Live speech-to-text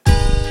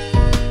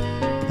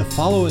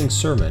following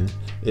sermon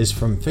is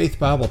from Faith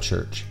Bible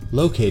Church,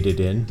 located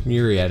in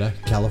Murrieta,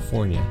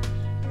 California.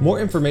 More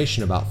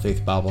information about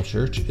Faith Bible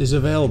Church is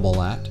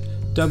available at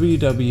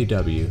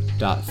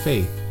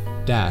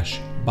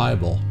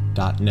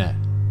www.faith-bible.net.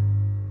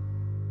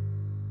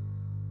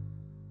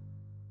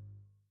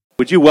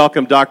 Would you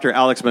welcome Dr.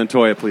 Alex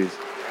Montoya, please?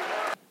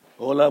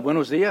 Hola,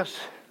 buenos dias.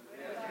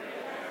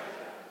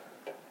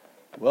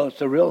 Well,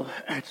 it's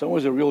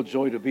always a real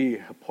joy to be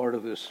a part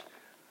of this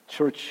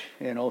church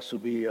and also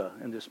be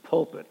in this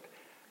pulpit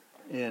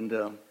and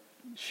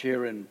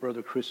share in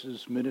Brother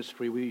Chris's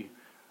ministry. We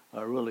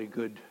are really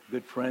good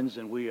friends,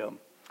 and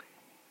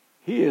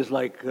he is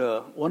like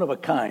one of a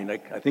kind. I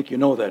think you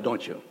know that,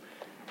 don't you?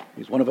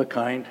 He's one of a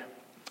kind,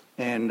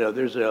 and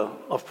there's a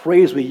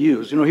phrase we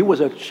use. You know, he was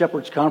at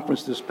Shepherd's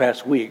Conference this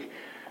past week,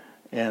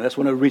 and that's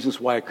one of the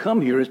reasons why I come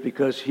here is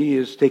because he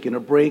is taking a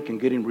break and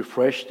getting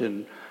refreshed,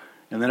 and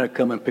then I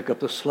come and pick up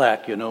the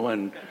slack, you know,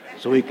 and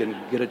so he can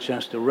get a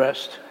chance to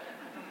rest.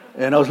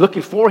 And I was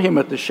looking for him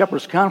at the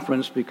Shepherd's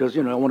Conference because,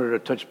 you know, I wanted to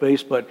touch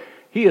base, but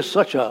he is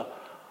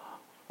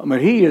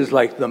he is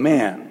like the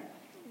man.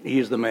 He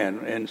is the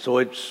man. And so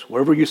it's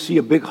wherever you see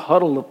a big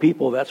huddle of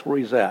people, that's where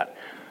he's at.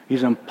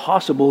 He's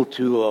impossible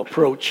to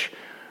approach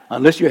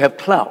unless you have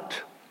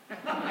clout.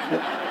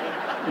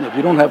 And if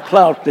you don't have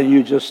clout, then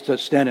you just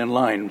stand in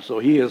line. So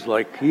he is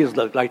like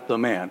the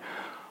man.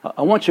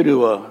 I want you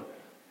to,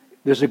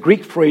 there's a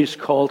Greek phrase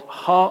called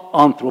ha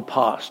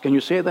anthropos. Can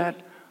you say that?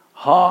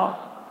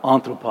 Ha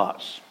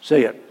anthropos.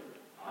 Say it.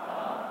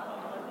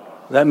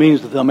 That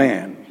means the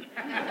man.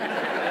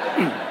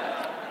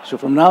 So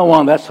from now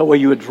on, that's the way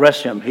you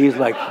address him. He's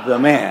like the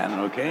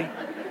man, okay?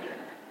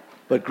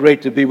 But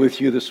great to be with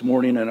you this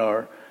morning, and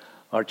our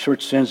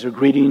church sends her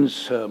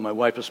greetings. My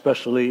wife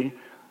especially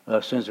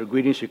sends her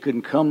greetings. She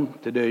couldn't come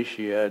today.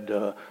 She had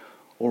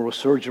oral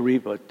surgery,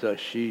 but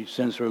she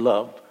sends her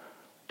love.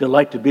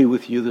 Delight to be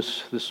with you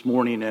this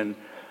morning, and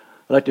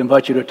I'd like to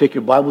invite you to take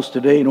your Bibles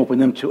today and open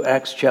them to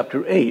Acts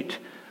chapter 8.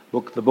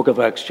 The book of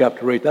Acts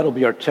chapter 8. That'll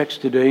be our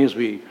text today as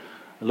we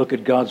look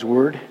at God's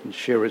Word and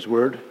share His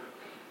Word.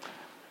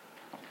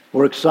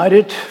 We're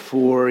excited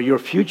for your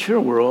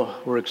future.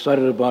 We're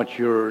excited about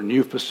your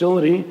new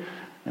facility,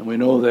 and we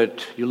know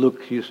that you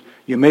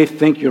may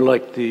think you're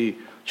like the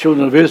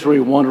children of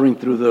Israel wandering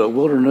through the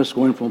wilderness,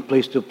 going from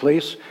place to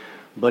place,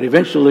 but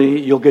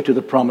eventually you'll get to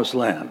the promised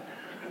land.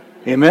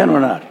 Amen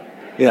or not?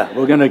 Yeah,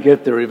 we're going to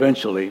get there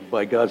eventually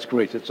by God's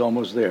grace. It's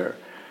almost there.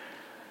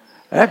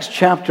 Acts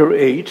chapter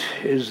 8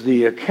 is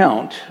the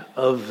account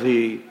of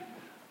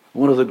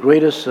one of the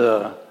greatest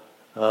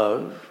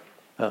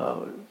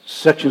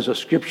sections of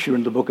Scripture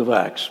in the book of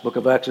Acts. The book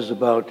of Acts is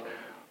about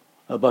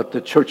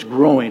the church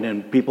growing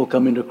and people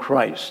coming to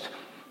Christ.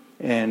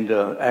 And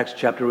Acts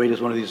chapter 8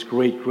 is one of these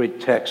great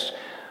texts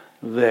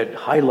that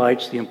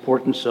highlights the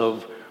importance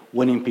of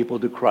winning people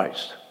to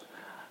Christ.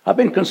 I've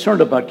been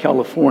concerned about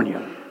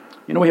California.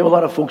 You know, we have a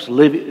lot of folks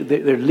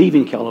they're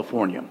leaving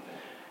California.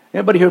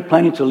 Anybody here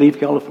planning to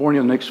leave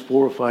California in the next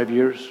 4 or 5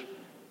 years?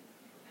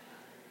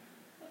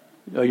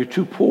 You're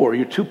too poor.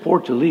 You're too poor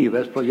to leave.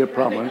 That's probably your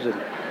problem, isn't it?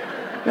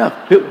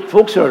 Yeah,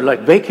 folks are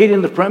like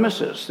vacating the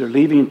premises. They're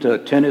leaving to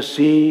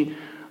Tennessee,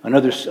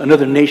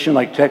 another nation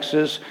like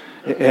Texas,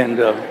 and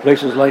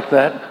places like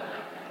that.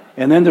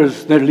 And then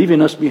they're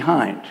leaving us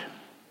behind.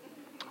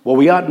 Well,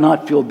 we ought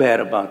not feel bad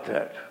about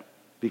that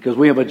because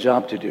we have a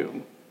job to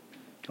do.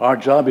 Our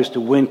job is to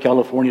win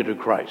California to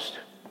Christ.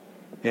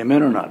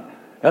 Amen or not?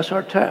 That's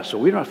our task. So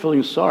we're not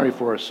feeling sorry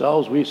for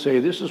ourselves. We say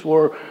this is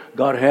where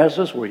God has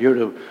us. We're here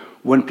to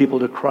win people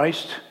to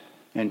Christ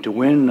and to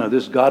win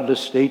this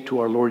godless state to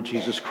our Lord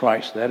Jesus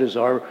Christ. That is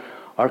our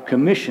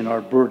commission,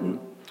 our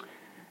burden.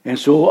 And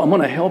so I'm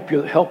going to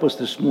help us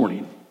this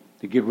morning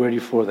to get ready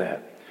for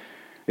that.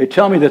 They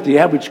tell me that the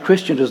average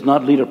Christian does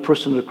not lead a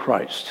person to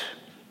Christ.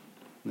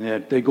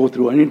 That they go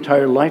through an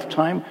entire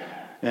lifetime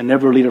and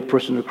never lead a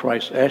person to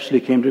Christ. Ashley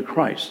came to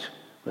Christ.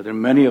 But there are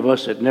many of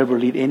us that never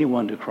lead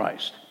anyone to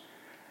Christ.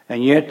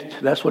 And yet,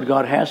 that's what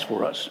God has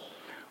for us.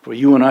 For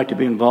you and I to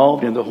be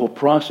involved in the whole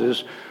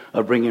process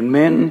of bringing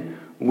men,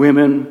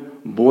 women,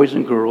 boys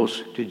and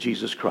girls to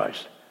Jesus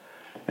Christ.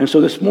 And so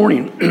this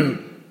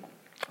morning,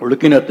 we're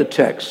looking at the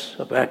text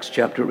of Acts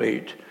chapter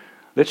 8.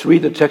 Let's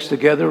read the text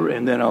together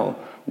and then I'll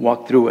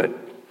walk through it.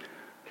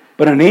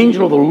 But an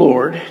angel of the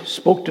Lord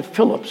spoke to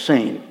Philip,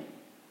 saying,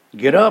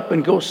 "Get up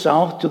and go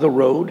south to the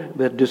road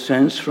that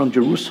descends from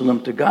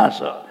Jerusalem to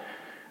Gaza.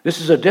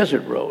 This is a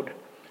desert road."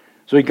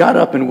 So he got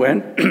up and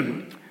went,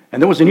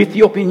 and there was an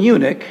Ethiopian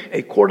eunuch,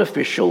 a court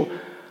official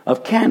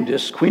of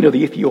Candace, queen of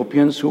the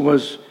Ethiopians, who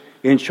was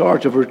in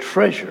charge of her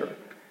treasure.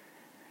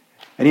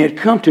 And he had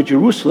come to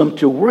Jerusalem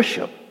to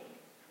worship.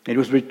 And he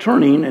was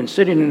returning and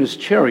sitting in his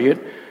chariot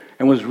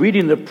and was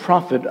reading the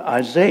prophet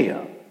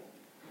Isaiah.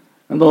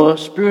 And the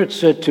Spirit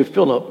said to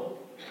Philip,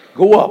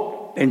 "Go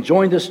up and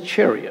join this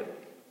chariot."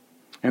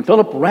 And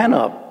Philip ran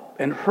up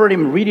and heard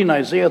him reading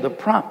Isaiah the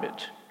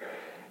prophet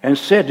and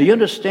said, "Do you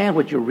understand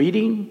what you're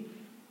reading?"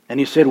 And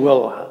he said,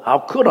 "Well, how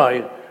could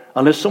I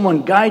unless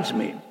someone guides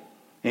me?"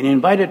 And he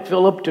invited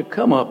Philip to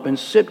come up and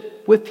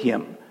sit with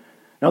him.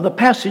 Now, the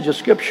passage of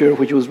Scripture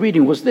which he was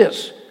reading was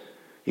this: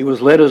 he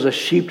was led as a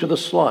sheep to the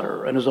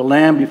slaughter, and as a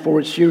lamb before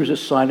its shearers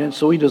is silent,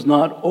 so he does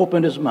not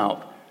open his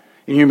mouth.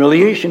 In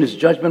humiliation his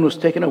judgment was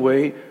taken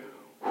away.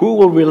 Who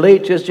will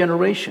relate to his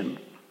generation?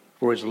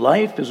 For his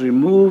life is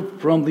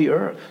removed from the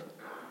earth.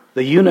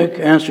 The eunuch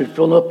answered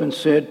Philip and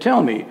said,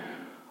 Tell me,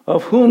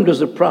 of whom does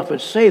the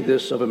prophet say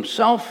this, of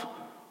himself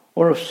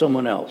or of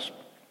someone else?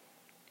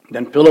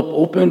 Then Philip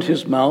opened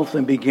his mouth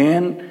and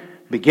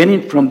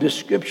beginning from this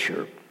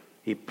scripture,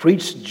 he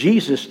preached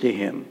Jesus to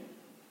him.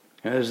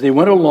 As they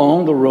went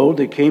along the road,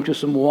 they came to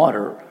some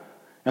water.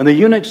 And the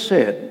eunuch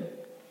said,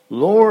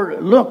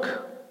 Lord,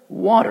 look,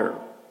 water.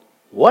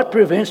 What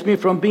prevents me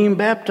from being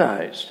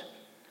baptized?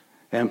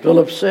 And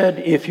Philip said,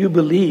 If you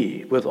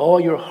believe with all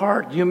your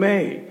heart, you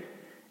may.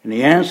 And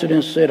he answered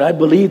and said, I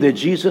believe that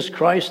Jesus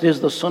Christ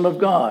is the Son of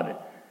God.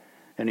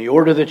 And he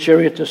ordered the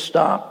chariot to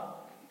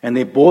stop. And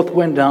they both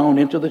went down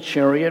into the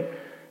chariot,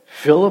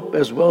 Philip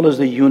as well as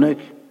the eunuch,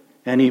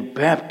 and he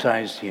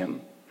baptized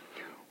him.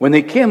 When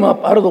they came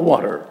up out of the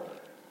water,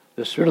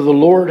 the Spirit of the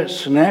Lord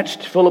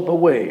snatched Philip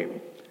away,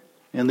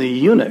 and the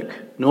eunuch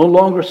no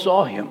longer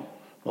saw him,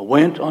 but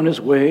went on his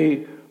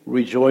way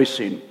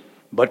rejoicing.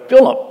 But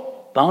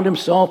Philip found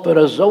himself at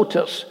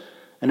Azotus,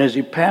 and as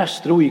he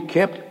passed through, he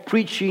kept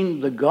preaching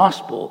the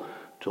gospel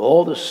to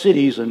all the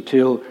cities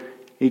until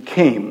he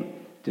came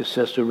to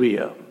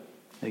Caesarea.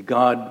 May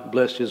God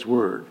bless his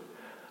word.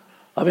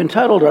 I've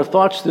entitled our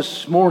thoughts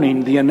this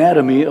morning, The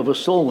Anatomy of a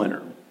Soul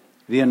Winner.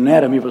 The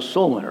Anatomy of a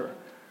Soul Winner.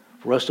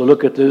 For us to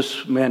look at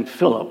this man,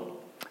 Philip.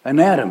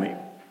 Anatomy.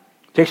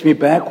 Takes me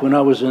back when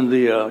I was in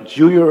the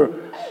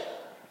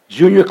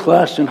junior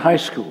class in high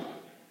school.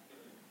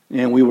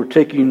 And we were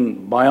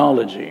taking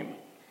biology.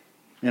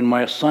 And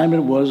my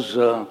assignment was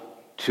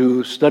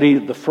to study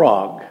the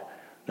frog.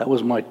 That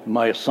was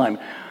my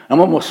assignment. I'm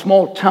from a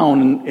small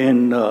town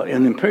in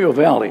Imperial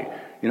Valley.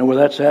 You know where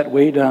that's at?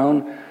 Way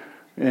down.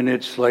 And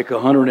it's like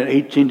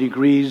 118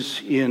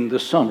 degrees in the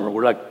summer.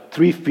 We're like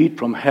 3 feet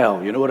from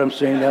hell. You know what I'm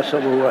saying? That's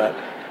where we're at.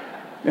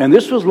 And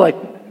this was like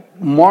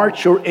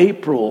March or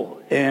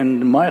April.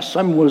 And my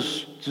assignment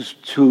was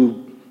just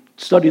to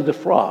study the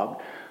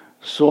frog.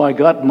 So I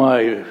got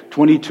my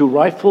 .22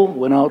 rifle,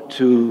 went out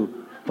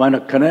to find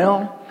a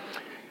canal.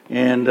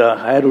 And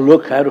I had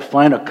to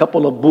find a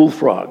couple of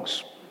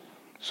bullfrogs.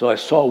 So I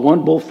saw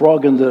one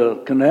bullfrog in the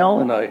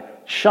canal, and I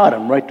shot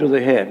him right to the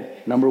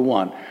head, number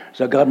one.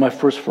 So I got my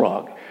first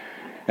frog.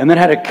 And then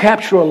I had to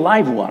capture a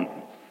live one.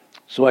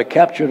 So I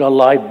captured a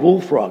live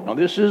bullfrog. Now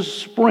this is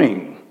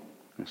spring,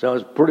 so it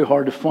was pretty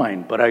hard to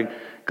find. But I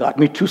got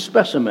me 2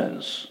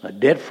 specimens, a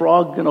dead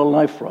frog and a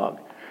live frog.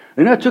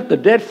 Then I took the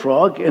dead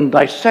frog and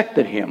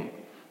dissected him.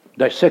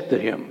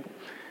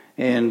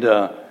 And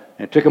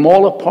took him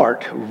all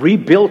apart,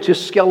 rebuilt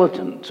his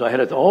skeleton. So I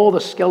had all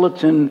the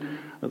skeleton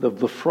of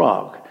the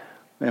frog.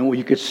 And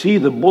you could see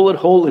the bullet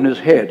hole in his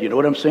head. You know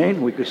what I'm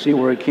saying? We could see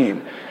where it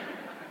came.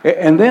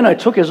 And then I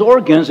took his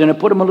organs and I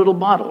put them in little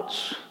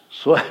bottles.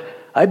 So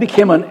I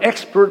became an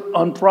expert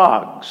on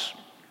frogs.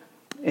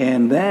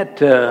 And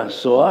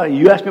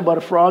you asked me about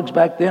the frogs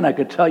back then, I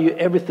could tell you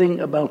everything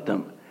about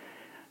them.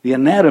 The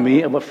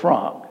anatomy of a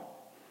frog.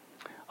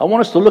 I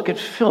want us to look at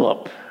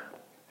Philip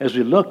as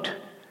we looked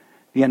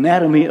the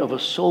anatomy of a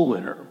soul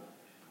winner.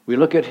 We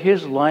look at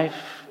his life,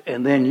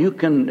 and then you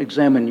can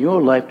examine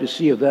your life to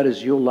see if that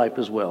is your life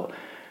as well.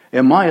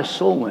 Am I a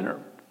soul winner?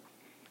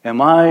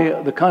 Am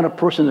I the kind of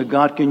person that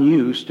God can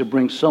use to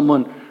bring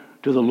someone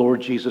to the Lord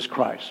Jesus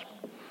Christ?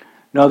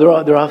 Now,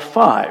 there are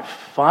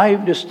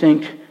five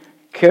distinct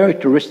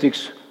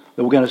characteristics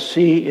that we're going to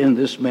see in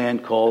this man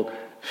called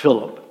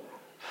Philip.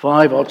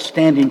 5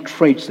 outstanding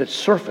traits that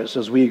surface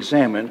as we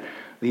examine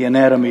the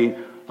anatomy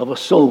of a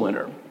soul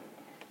winner.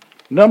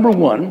 Number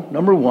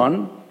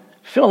one,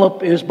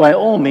 Philip is by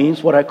all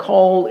means what I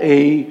call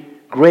a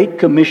Great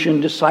Commission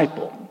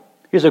disciple.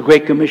 He's a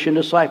Great Commission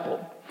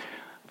disciple.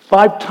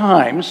 5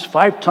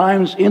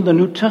 times in the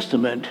New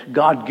Testament,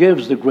 God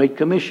gives the Great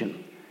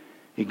Commission.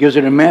 He gives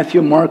it in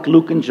Matthew, Mark,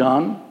 Luke, and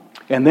John.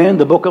 And then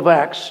the book of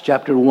Acts,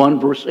 chapter 1,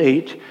 verse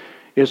 8,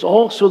 is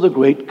also the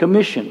Great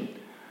Commission.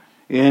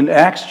 In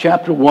Acts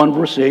chapter 1,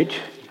 verse 8,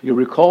 you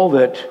recall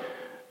that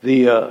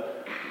the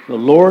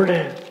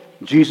Lord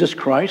Jesus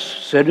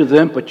Christ said to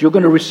them, but you're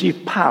going to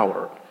receive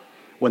power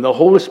when the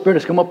Holy Spirit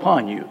has come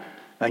upon you.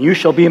 And you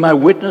shall be my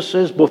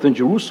witnesses both in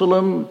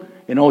Jerusalem,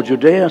 in all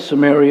Judea and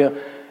Samaria,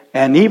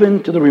 and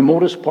even to the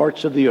remotest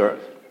parts of the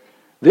earth.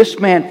 This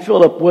man,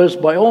 Philip, was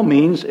by all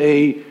means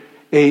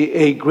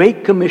a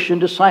Great Commission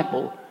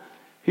disciple.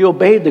 He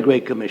obeyed the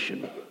Great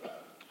Commission.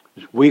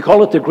 We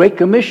call it the Great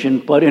Commission,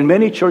 but in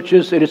many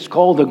churches it is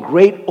called the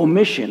Great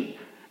Omission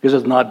because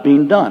it's not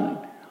being done.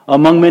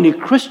 Among many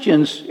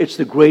Christians, it's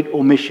the Great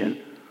Omission.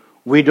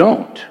 We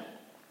don't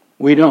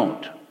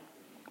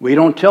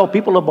tell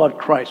people about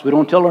Christ. We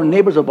don't tell our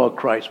neighbors about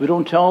Christ. We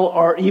don't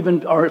tell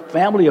even our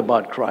family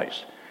about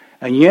Christ.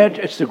 And yet,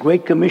 it's the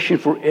Great Commission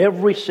for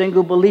every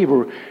single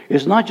believer.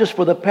 It's not just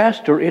for the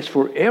pastor, it's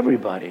for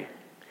everybody.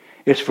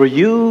 It's for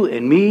you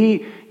and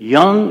me,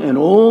 young and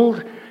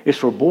old. It's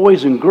for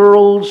boys and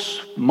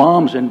girls,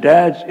 moms and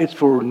dads. It's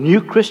for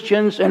new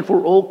Christians and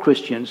for old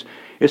Christians.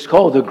 It's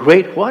called the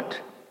Great what?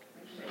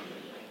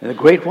 The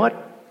Great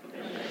what?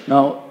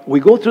 Now, we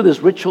go through this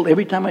ritual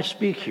every time I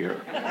speak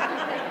here.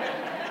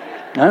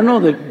 I know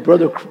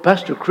that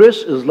Pastor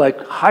Chris is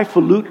like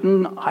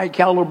highfalutin, high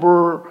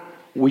caliber.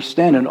 We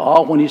stand in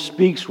awe when he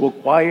speaks. We're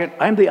quiet.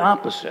 I'm the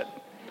opposite.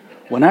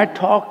 When I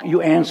talk,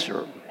 you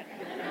answer.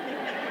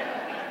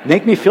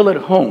 Make me feel at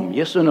home.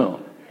 Yes or no?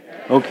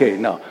 Okay,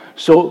 now.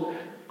 So,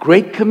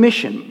 Great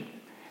Commission.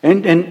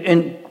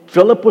 And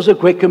Philip was a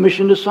Great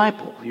Commission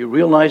disciple. You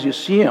realize, you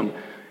see him.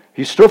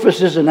 He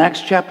surfaces in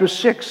Acts chapter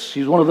 6.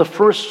 He's one of the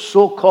first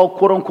so-called,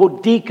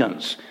 quote-unquote,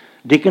 deacons.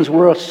 Deacons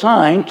were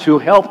assigned to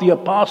help the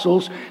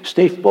apostles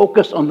stay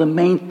focused on the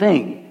main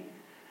thing.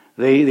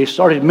 They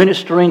started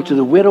ministering to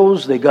the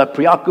widows. They got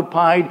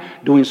preoccupied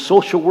doing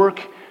social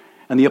work.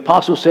 And the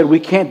apostles said, we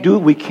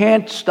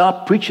can't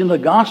stop preaching the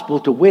gospel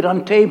to wait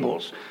on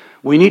tables.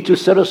 We need to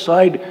set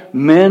aside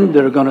men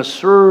that are going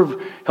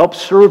to help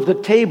serve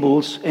the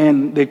tables.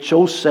 And they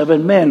chose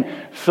 7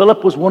 men.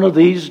 Philip was one of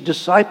these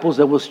disciples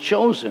that was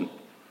chosen.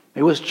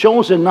 He was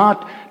chosen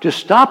not to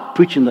stop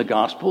preaching the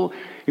gospel.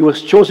 He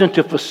was chosen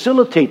to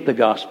facilitate the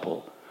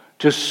gospel,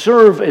 to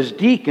serve as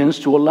deacons,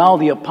 to allow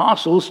the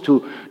apostles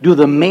to do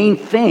the main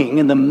thing.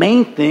 And the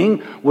main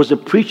thing was the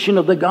preaching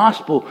of the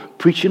gospel,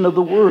 preaching of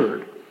the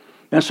word.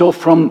 And so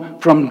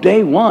from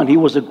day one, he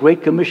was a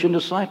Great Commission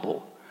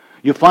disciple.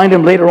 You find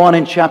him later on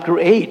in chapter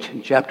 8.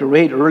 In chapter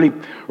 8,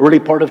 early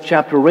part of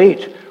chapter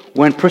 8,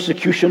 when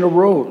persecution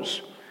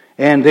arose.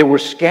 And they were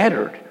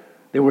scattered.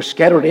 They were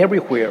scattered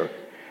everywhere.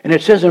 And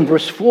it says in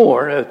verse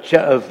 4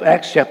 of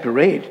Acts chapter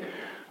 8,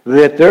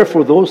 that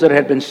therefore those that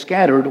had been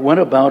scattered went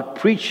about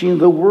preaching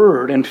the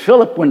word. And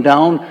Philip went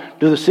down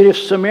to the city of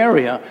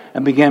Samaria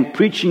and began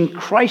preaching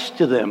Christ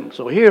to them.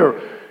 So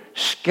here,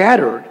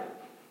 scattered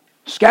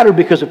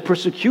because of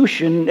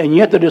persecution, and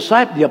yet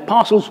the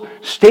apostles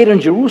stayed in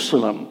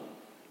Jerusalem.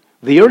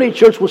 The early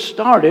church was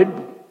spread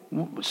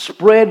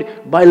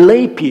by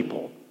lay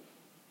people.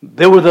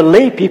 There were the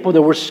lay people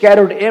that were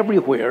scattered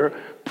everywhere,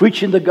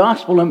 preaching the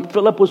gospel, and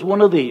Philip was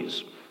one of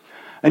these.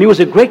 And he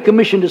was a Great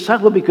Commission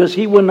disciple because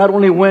he not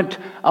only went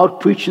out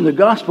preaching the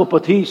gospel,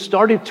 but he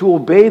started to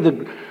obey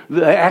the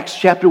Acts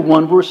chapter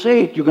 1, verse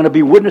 8. You're going to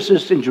be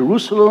witnesses in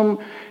Jerusalem,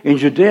 in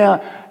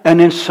Judea,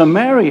 and in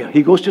Samaria.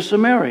 He goes to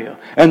Samaria.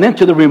 And then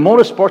to the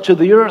remotest parts of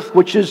the earth,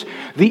 which is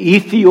the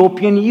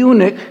Ethiopian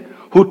eunuch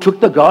who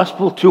took the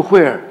gospel to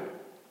where?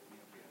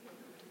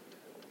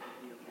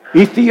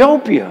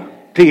 Ethiopia.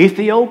 To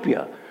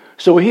Ethiopia.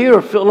 So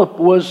here Philip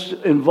was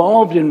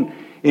involved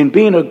in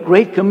being a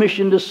Great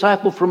Commission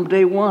disciple from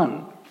day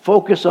one.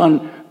 Focus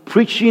on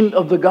preaching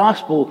of the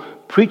gospel,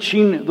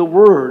 preaching the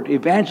word,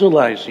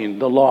 evangelizing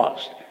the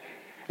lost.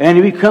 And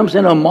he becomes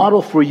then a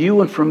model for you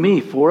and for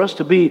me, for us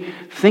to be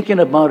thinking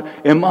about,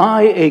 am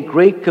I a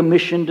Great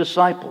Commission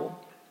disciple?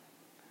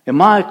 Am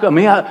I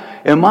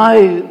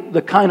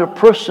the kind of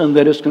person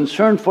that is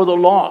concerned for the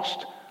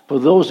lost, for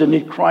those that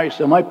need Christ?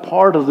 Am I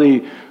part of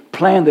the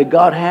plan that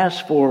God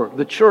has for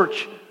the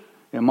church?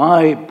 Am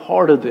I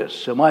part of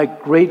this? Am I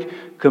a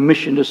Great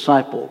Commission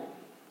disciple?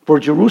 For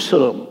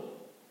Jerusalem,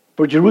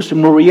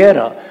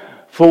 Marietta,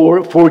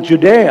 for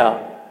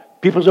Judea,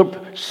 people's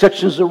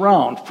sections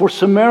around, for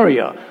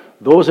Samaria,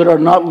 those that are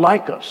not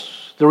like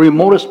us, the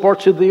remotest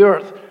parts of the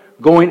earth,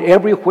 going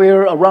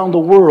everywhere around the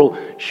world,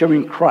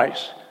 sharing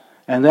Christ.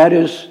 And that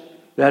is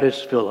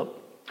Philip.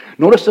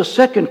 Notice the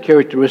second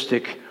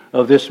characteristic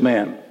of this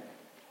man.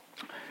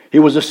 He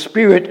was a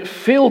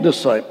Spirit-filled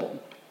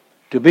disciple.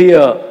 To be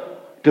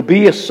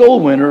a soul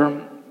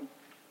winner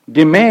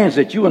demands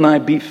that you and I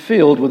be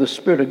filled with the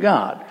Spirit of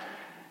God.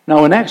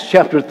 Now in Acts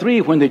chapter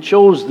 3, when they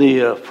chose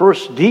the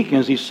first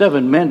deacons, these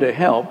 7 men to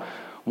help,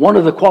 one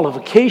of the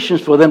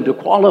qualifications for them to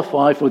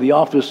qualify for the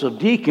office of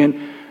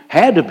deacon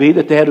had to be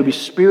that they had to be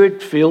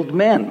Spirit-filled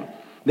men.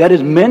 That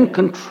is, men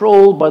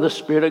controlled by the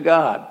Spirit of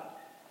God.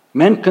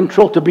 Men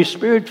controlled. To be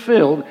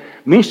Spirit-filled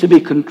means to be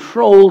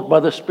controlled by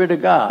the Spirit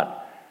of God.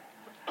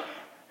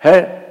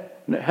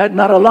 Had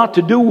not a lot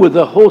to do with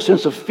the whole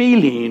sense of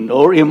feeling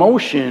or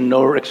emotion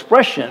or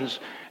expressions.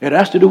 It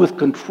has to do with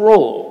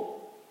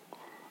control.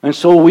 And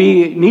so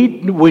we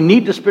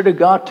need the Spirit of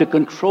God to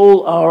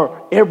control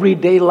our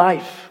everyday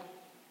life.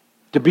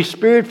 To be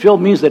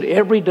Spirit-filled means that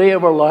every day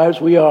of our lives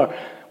we are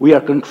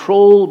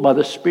controlled by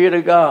the Spirit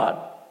of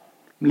God.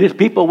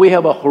 People, we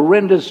have a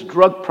horrendous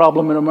drug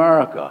problem in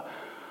America.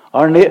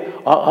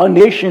 Our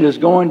nation is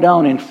going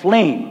down in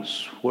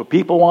flames, where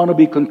people want to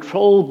be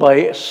controlled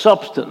by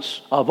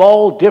substance of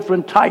all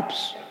different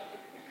types.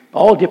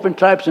 All different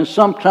types, and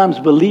sometimes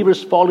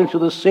believers fall into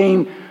the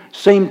same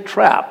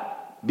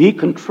trap. Be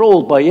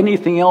controlled by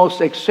anything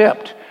else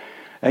except.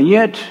 And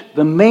yet,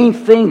 the main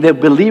thing that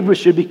believers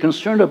should be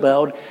concerned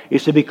about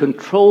is to be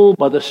controlled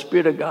by the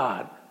Spirit of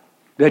God.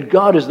 That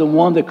God is the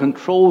one that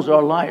controls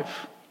our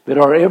life, that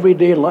our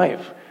everyday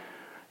life,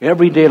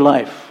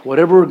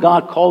 whatever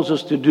God calls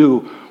us to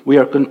do, we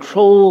are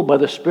controlled by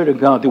the Spirit of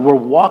God, that we're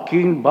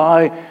walking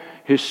by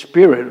His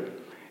Spirit.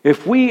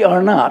 If we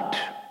are not,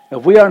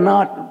 If we are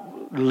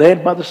not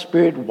led by the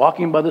Spirit,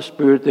 walking by the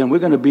Spirit, then we're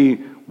going to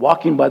be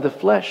walking by the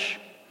flesh.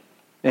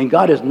 And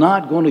God is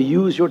not going to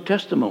use your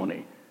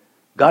testimony.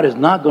 God is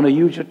not going to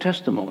use your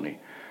testimony.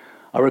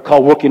 I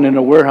recall working in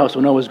a warehouse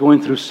when I was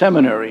going through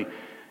seminary,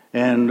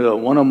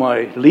 and one of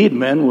my lead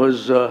men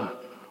was a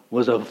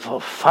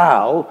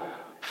foul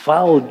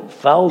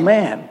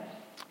man.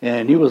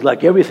 And he was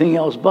like everything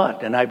else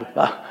but. And I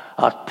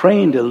was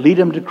praying to lead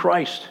him to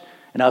Christ.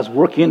 And I was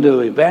working to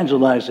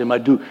evangelize him.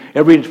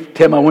 Every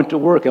time I went to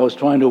work, I was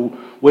trying to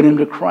win him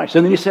to Christ.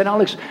 And then he said,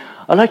 Alex,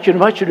 I'd like to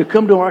invite you to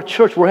come to our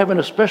church. We're having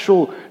a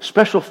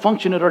special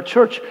function at our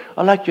church.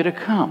 I'd like you to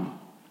come.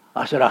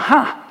 I said,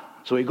 aha.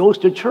 So he goes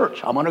to church.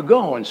 I'm going to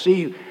go and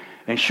see.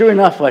 And sure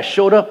enough, I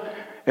showed up.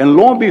 And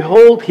lo and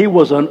behold, he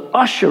was an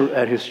usher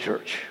at his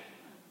church.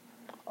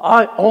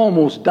 I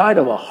almost died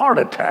of a heart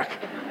attack.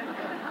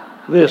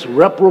 This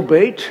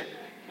reprobate.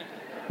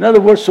 In other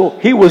words, so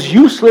he was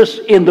useless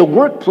in the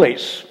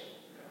workplace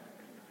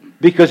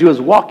because he was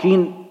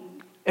walking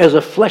as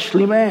a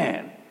fleshly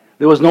man.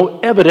 There was no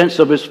evidence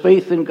of his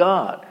faith in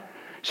God.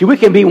 See, we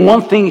can be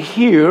one thing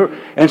here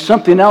and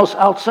something else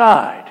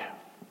outside.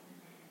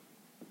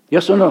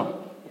 Yes or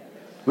no?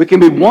 We can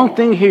be one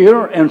thing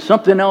here and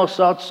something else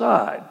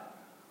outside.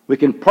 We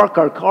can park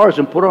our cars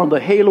and put on the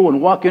halo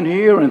and walk in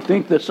here and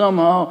think that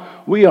somehow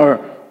we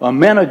are a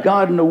man of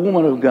God and a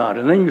woman of God.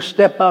 And then you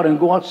step out and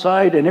go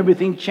outside and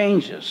everything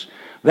changes.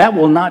 That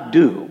will not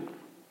do.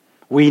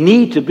 We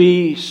need to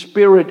be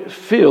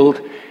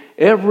Spirit-filled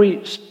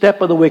every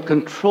step of the way,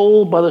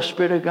 controlled by the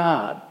Spirit of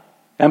God.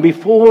 And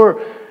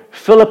before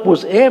Philip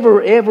was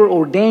ever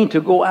ordained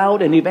to go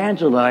out and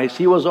evangelize,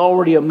 he was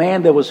already a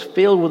man that was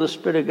filled with the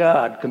Spirit of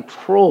God,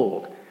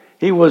 controlled.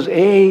 He was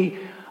a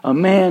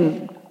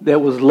man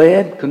that was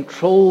led,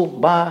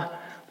 controlled by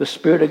the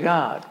Spirit of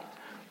God.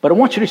 But I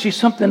want you to see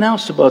something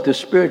else about this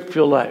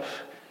Spirit-filled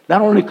life.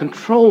 Not only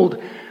controlled,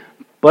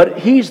 but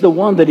He's the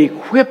one that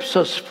equips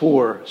us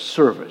for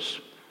service.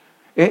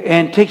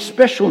 And take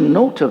special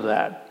note of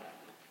that.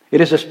 It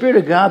is the Spirit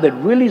of God that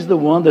really is the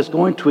one that's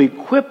going to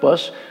equip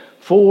us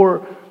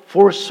for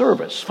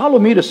service. Follow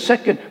me to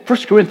 1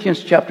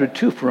 Corinthians chapter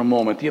 2 for a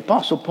moment. The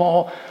Apostle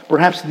Paul,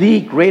 perhaps the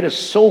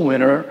greatest soul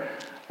winner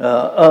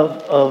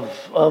of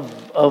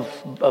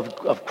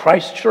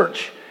Christ's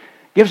church,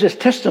 gives his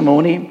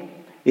testimony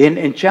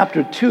in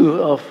chapter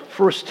 2 of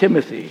 1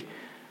 Timothy,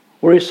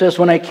 where he says,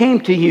 when I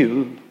came to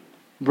you,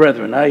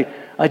 brethren,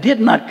 I did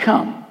not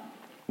come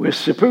with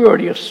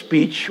superiority of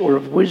speech or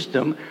of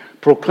wisdom,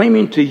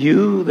 proclaiming to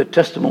you the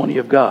testimony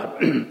of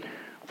God.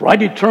 For I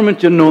determined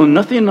to know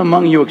nothing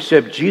among you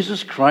except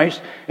Jesus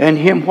Christ and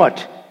Him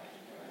what?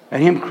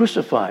 And Him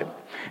crucified.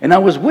 And I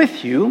was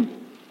with you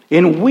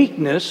in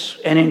weakness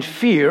and in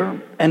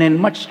fear and in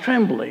much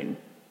trembling.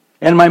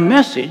 And my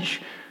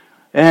message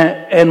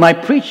and my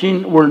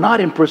preaching were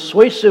not in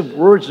persuasive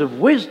words of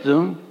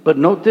wisdom, but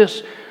note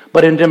this,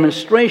 but in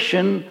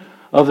demonstration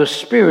of the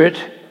Spirit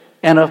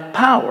and of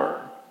power,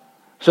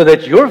 so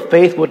that your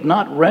faith would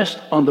not rest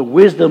on the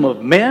wisdom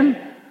of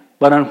men,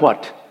 but on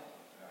what?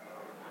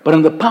 But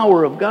on the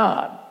power of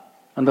God.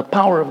 On the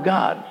power of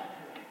God.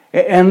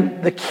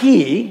 And the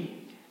key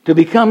to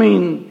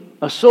becoming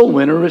a soul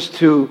winner is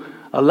to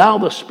allow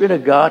the Spirit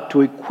of God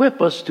to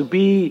equip us to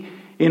be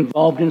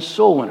involved in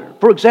soul winner.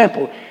 For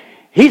example,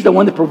 He's the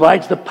one that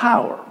provides the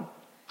power.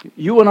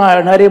 You and I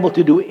are not able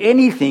to do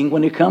anything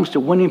when it comes to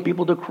winning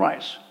people to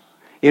Christ.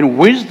 In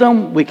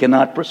wisdom, we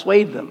cannot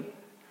persuade them.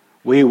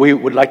 We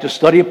would like to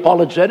study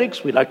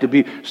apologetics. We'd like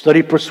to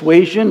study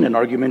persuasion and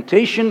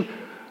argumentation.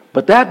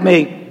 But that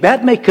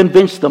may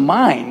convince the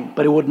mind,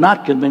 but it would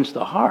not convince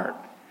the heart.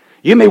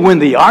 You may win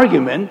the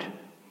argument,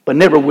 but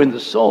never win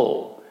the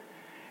soul.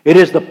 It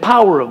is the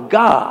power of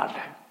God.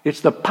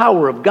 It's the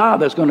power of God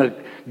that's going to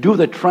do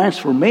the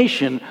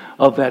transformation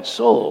of that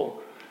soul.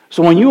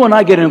 So when you and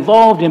I get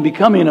involved in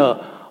becoming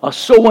a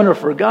soul winner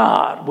for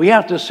God, we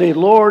have to say,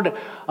 Lord,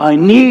 I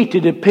need to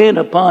depend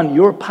upon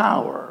your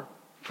power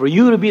for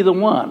you to be the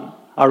one.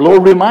 Our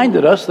Lord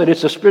reminded us that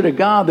it's the Spirit of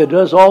God that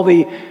does all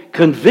the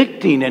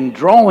convicting and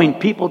drawing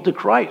people to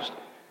Christ.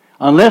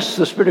 Unless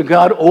the Spirit of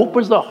God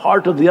opens the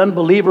heart of the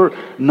unbeliever,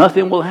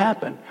 nothing will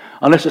happen.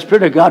 Unless the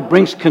Spirit of God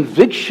brings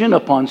conviction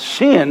upon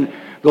sin,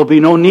 there'll be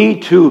no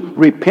need to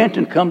repent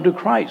and come to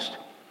Christ.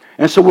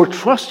 And so we're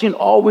trusting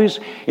always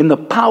in the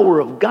power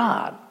of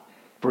God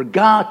for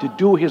God to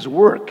do His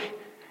work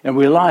and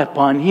rely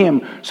upon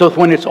Him. So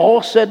when it's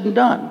all said and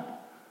done,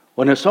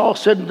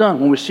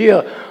 when we see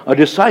a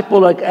disciple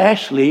like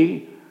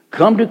Ashley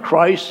come to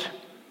Christ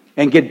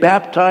and get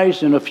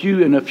baptized in a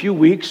few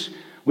weeks,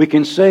 we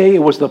can say it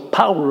was the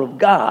power of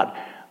God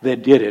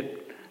that did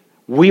it.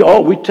 We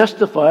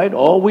testified,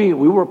 we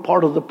were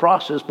part of the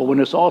process, but when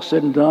it's all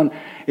said and done,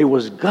 it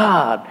was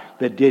God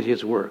that did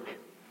His work.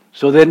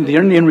 So then the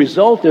end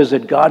result is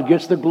that God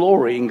gets the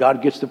glory and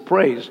God gets the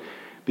praise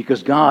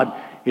because God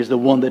is the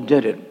one that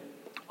did it.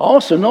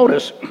 Also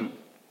notice,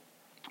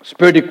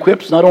 Spirit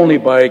equips not only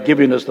by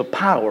giving us the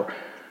power,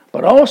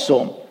 but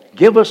also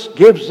gives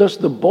us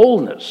the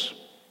boldness.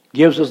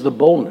 Gives us the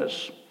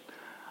boldness.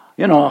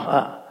 You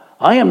know,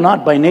 I am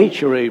not by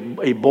nature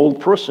a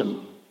bold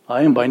person.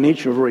 I am by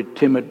nature a very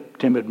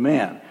timid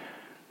man.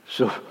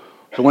 So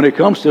when it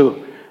comes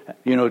to,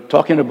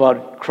 talking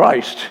about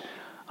Christ,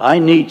 I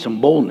need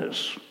some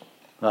boldness.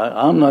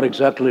 I'm not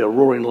exactly a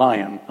roaring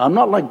lion. I'm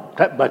not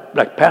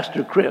like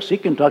Pastor Chris. He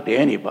can talk to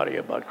anybody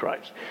about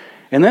Christ.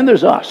 And then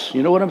there's us.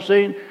 You know what I'm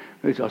saying?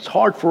 It's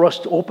hard for us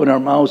to open our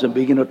mouths and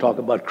begin to talk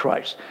about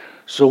Christ.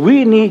 So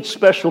we need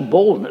special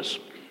boldness.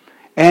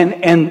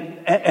 And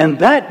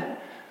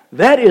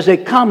that is a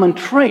common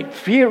trait.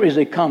 Fear is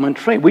a common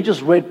trait. We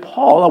just read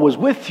Paul. I was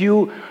with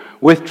you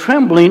with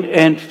trembling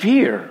and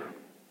fear.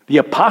 The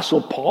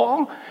Apostle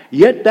Paul,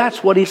 yet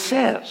that's what he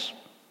says.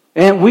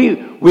 And we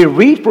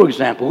read, for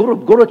example,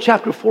 go to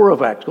chapter 4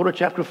 of Acts. Go to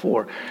chapter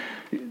 4.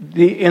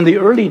 In the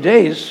early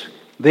days,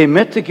 they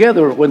met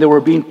together when they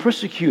were being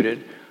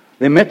persecuted.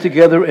 They met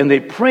together and they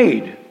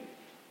prayed.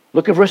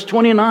 Look at verse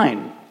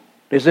 29.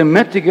 As they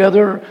met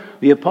together,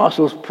 the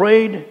apostles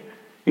prayed.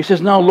 He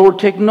says, now, Lord,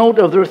 take note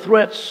of their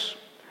threats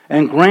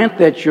and grant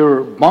that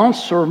your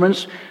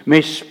bondservants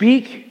may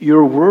speak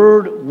your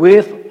word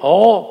with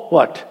all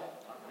what?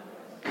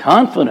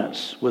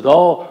 Confidence, with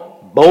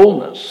all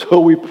boldness.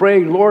 So we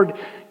pray, Lord,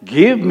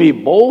 give me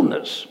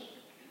boldness.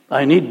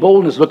 I need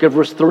boldness. Look at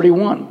verse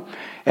 31.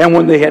 And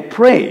when they had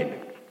prayed,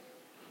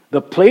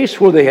 the place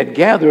where they had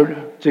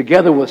gathered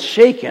together was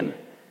shaken,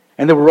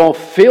 and they were all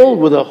filled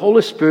with the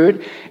Holy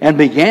Spirit and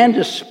began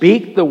to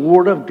speak the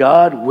word of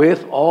God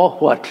with all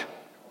what?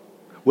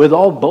 With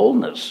all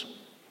boldness.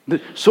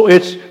 So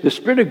it's the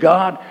Spirit of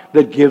God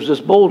that gives us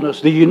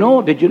boldness. Did you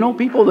know,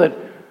 people, that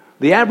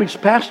the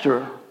average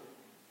pastor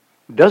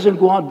doesn't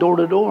go out door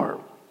to door?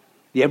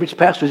 The average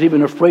pastor is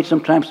even afraid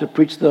sometimes to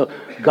preach the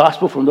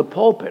gospel from the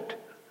pulpit.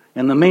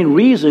 And the main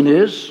reason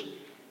is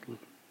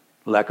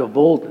lack of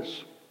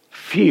boldness,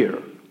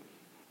 fear,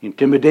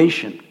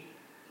 intimidation.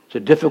 It's a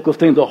difficult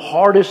thing. The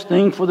hardest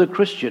thing for the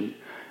Christian,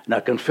 and I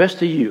confess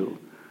to you,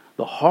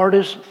 the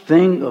hardest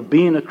thing of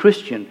being a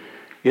Christian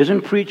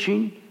isn't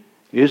preaching,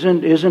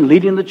 isn't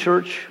leading the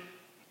church,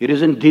 it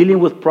isn't dealing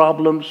with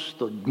problems.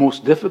 The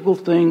most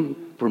difficult thing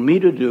for me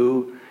to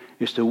do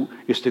is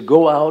to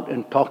go out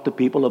and talk to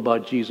people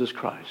about Jesus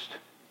Christ.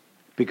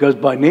 Because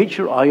by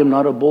nature, I am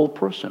not a bold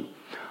person.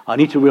 I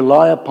need to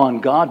rely upon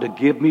God to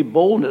give me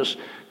boldness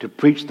to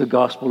preach the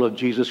gospel of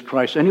Jesus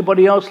Christ.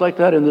 Anybody else like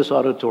that in this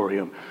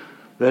auditorium?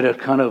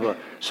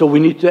 So we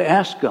need to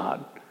ask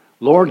God,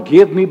 Lord,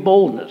 give me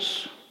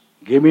boldness.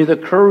 Give me the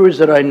courage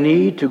that I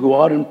need to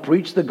go out and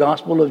preach the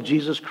gospel of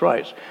Jesus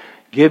Christ.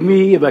 Give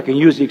me, if I can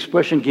use the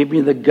expression, give me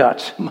the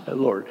guts, my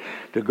Lord,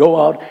 to go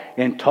out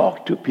and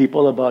talk to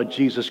people about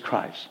Jesus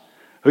Christ.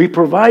 He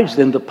provides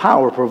them the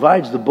power,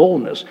 provides the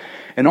boldness,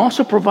 and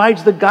also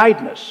provides the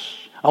guidance.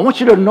 I want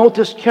you to note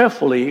this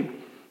carefully,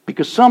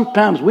 because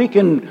sometimes we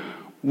can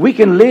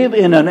live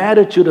in an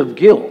attitude of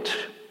guilt.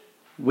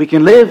 We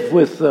can live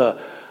with,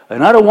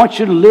 and I don't want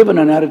you to live in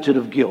an attitude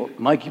of guilt.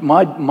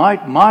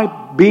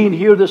 My being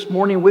here this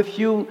morning with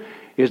you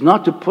is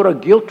not to put a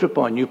guilt trip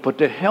on you, but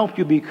to help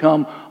you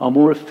become a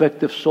more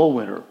effective soul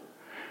winner.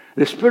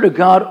 The Spirit of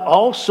God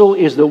also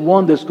is the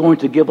one that's going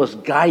to give us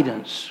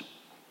guidance.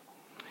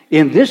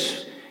 In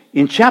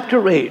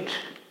chapter 8,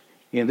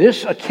 in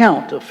this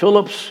account of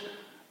Philip's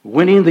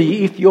winning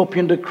the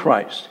Ethiopian to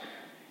Christ,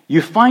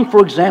 you find,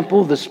 for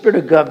example, the Spirit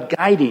of God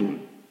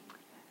guiding.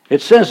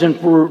 It says in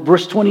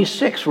verse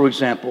 26, for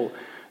example,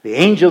 the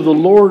angel of the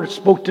Lord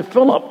spoke to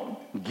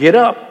Philip, get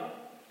up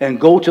and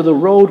go to the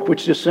road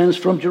which descends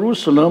from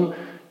Jerusalem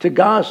to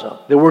Gaza.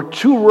 There were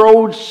 2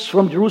 roads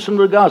from Jerusalem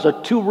to Gaza,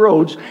 2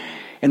 roads,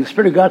 and the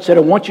Spirit of God said,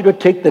 I want you to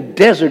take the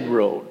desert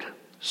road.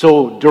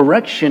 So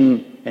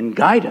direction and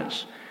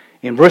guidance.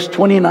 In verse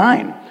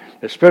 29,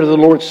 the Spirit of the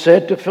Lord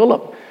said to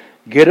Philip,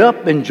 get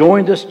up and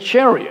join this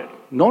chariot.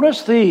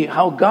 Notice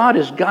how God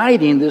is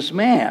guiding this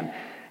man,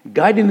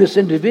 guiding this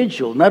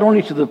individual, not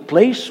only to the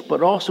place,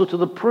 but also to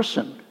the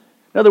person.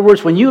 In other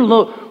words, when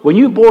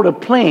you board a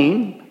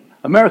plane,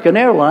 American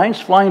Airlines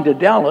flying to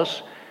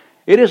Dallas,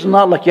 it is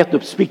not like you have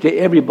to speak to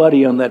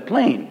everybody on that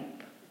plane.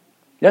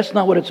 That's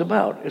not what it's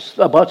about. It's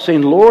about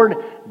saying, Lord,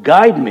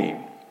 guide me.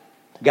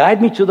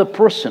 Guide me to the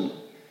person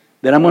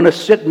that I'm going to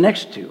sit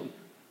next to.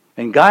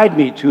 And guide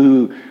me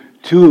to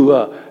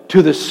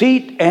the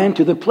seat and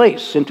to the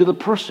place and to the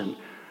person.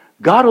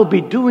 God will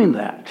be doing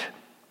that.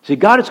 See,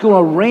 God is going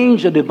to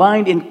arrange a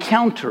divine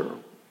encounter.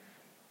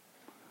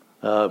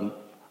 A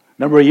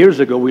number of years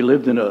ago, we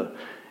lived in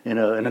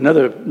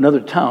another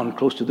town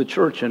close to the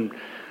church, and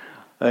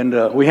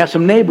we had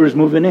some neighbors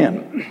moving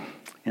in.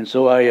 And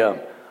so I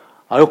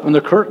opened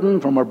the curtain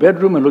from our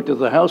bedroom and looked at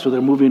the house where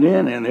they're moving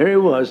in, and there he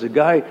was, the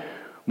guy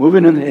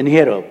moving in, and he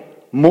had a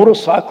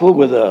motorcycle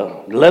with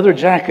a leather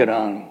jacket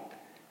on.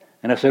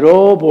 And I said,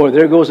 oh boy,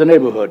 there goes the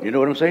neighborhood. You know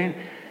what I'm saying?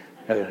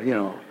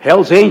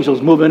 Hell's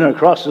Angels moving in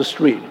across the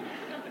street.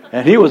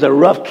 And he was a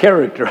rough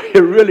character,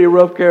 a really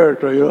rough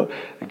character,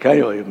 a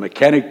kind of a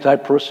mechanic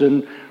type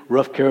person,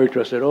 rough character.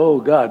 I said, oh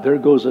God, there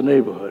goes the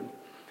neighborhood.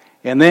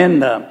 And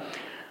then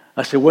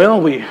I said, well,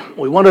 we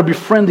want to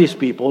befriend these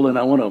people, and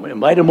I want to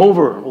invite them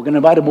over. We're going to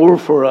invite them over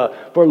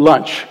for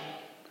lunch.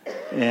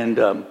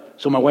 And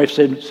so my wife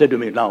said to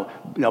me,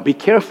 now be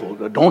careful.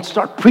 Don't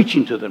start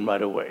preaching to them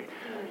right away.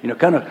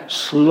 Kind of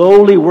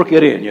slowly work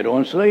it in,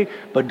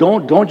 but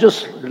don't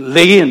just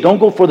lay in. Don't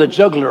go for the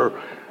jugular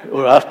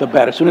or off the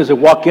bat. As soon as they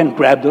walk in,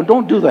 grab them.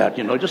 Don't do that,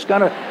 just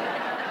kind of.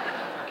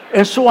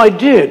 And so I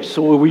did.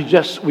 So we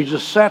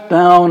just sat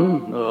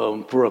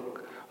down for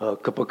a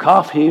cup of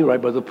coffee right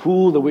by the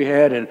pool that we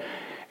had.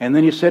 And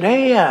then he said,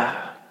 hey,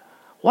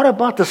 what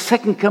about the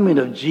second coming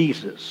of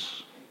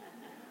Jesus?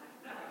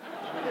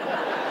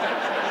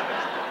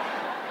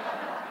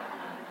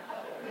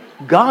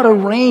 God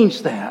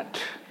arranged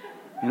that.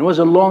 And it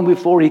wasn't long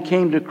before he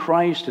came to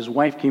Christ, his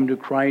wife came to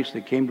Christ, they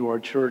came to our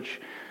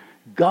church.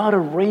 God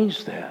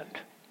arranged that.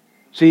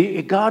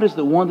 See, God is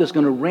the one that's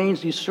going to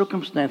arrange these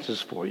circumstances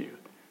for you.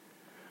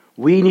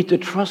 We need to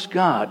trust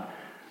God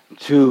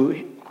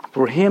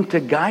for him to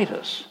guide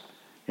us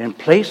and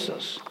place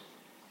us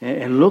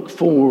and look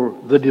for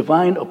the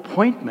divine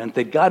appointment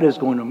that God is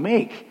going to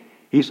make.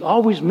 He's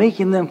always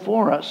making them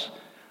for us.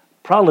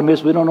 Problem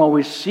is, we don't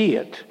always see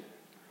it.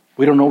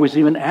 We don't always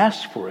even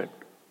ask for it.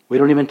 We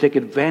don't even take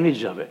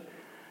advantage of it.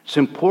 It's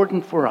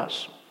important for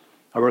us.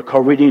 I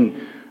recall reading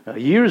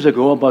years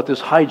ago about this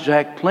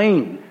hijacked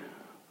plane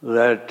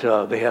that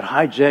they had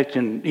hijacked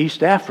in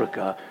East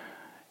Africa.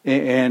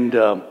 And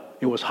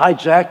it was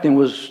hijacked and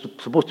was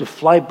supposed to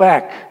fly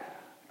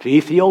back to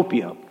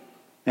Ethiopia.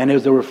 And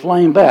as they were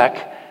flying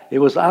back, it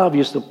was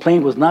obvious the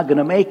plane was not going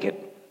to make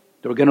it.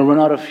 They were going to run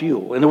out of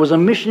fuel. And there was a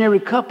missionary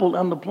couple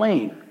on the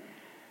plane.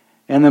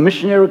 And the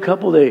missionary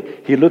couple,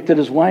 he looked at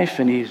his wife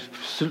and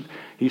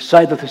he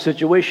sighed at the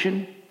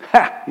situation.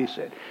 Ha, he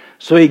said.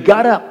 So he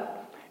got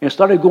up and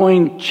started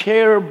going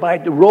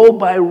row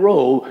by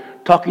row,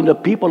 talking to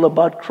people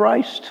about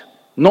Christ,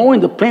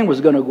 knowing the plane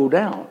was going to go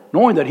down,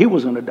 knowing that he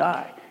was going to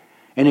die.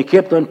 And he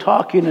kept on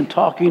talking and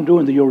talking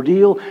during the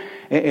ordeal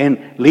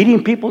and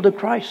leading people to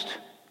Christ.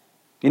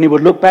 And he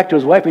would look back to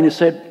his wife and he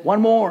said,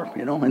 one more,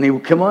 and he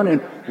would come on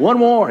and one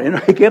more.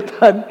 He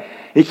kept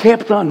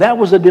on. That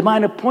was a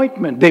divine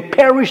appointment. They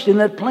perished in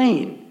that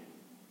plane.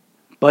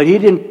 But he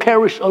didn't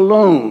perish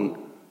alone.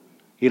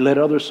 He led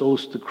other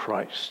souls to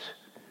Christ.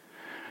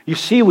 You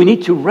see, we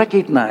need to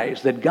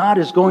recognize that God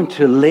is going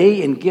to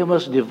lay and give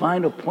us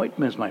divine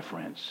appointments, my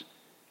friends.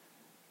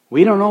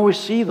 We don't always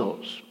see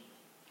those.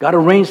 God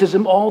arranges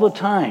them all the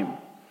time,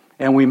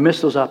 and we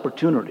miss those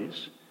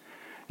opportunities.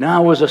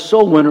 Now, as a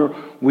soul winner,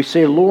 we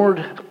say,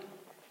 Lord,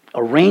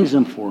 arrange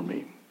them for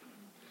me.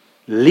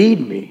 Lead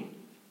me.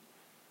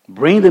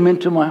 Bring them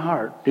into my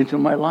heart, into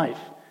my life.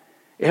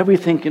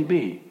 Everything can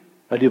be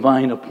a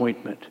divine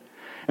appointment.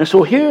 And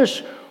so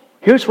here's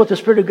what the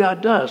Spirit of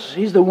God does.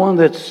 He's the one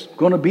that's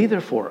going to be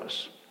there for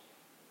us.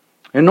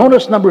 And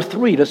notice number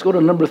 3. Let's go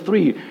to number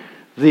 3.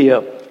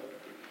 The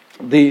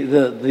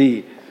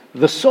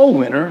soul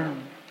winner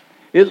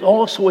is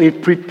also a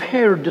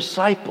prepared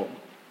disciple.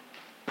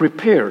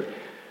 Prepared.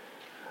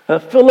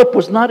 Philip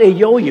was not a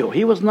yo-yo.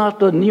 He was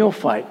not a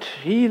neophyte.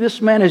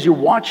 This man, as you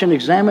watch and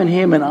examine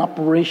him in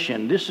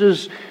operation, this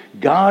is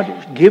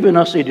God giving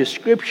us a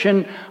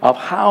description of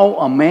how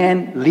a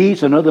man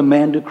leads another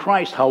man to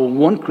Christ, how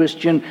one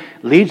Christian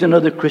leads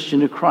another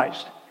Christian to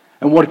Christ.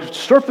 And what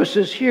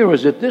surfaces here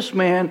is that this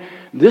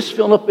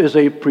Philip, is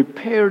a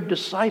prepared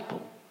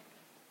disciple.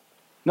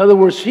 In other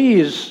words, he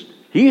is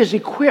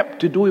equipped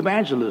to do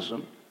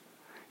evangelism.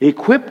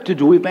 Equipped to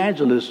do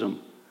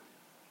evangelism.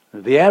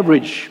 The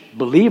average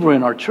believer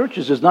in our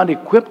churches is not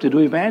equipped to do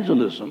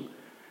evangelism.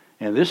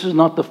 And this is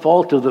not the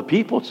fault of the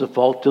people, it's the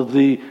fault of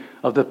the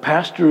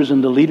pastors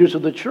and the leaders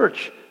of the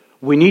church.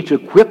 We need to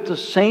equip the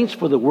saints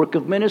for the work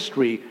of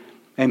ministry.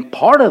 And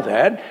part of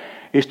that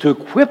is to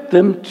equip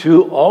them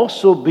to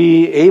also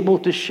be able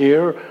to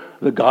share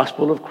the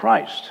gospel of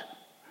Christ.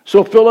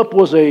 So Philip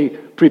was a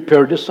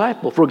prepared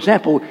disciple. For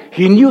example,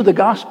 he knew the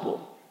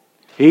gospel.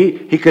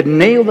 He could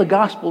nail the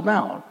gospel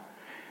down.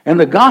 And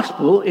the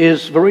gospel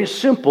is very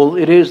simple.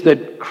 It is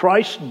that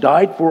Christ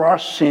died for our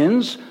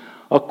sins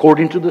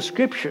according to the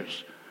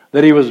Scriptures.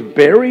 That he was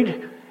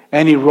buried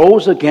and he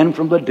rose again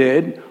from the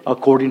dead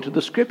according to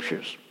the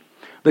Scriptures.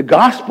 The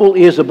gospel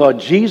is about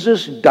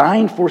Jesus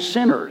dying for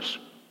sinners.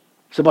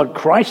 It's about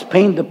Christ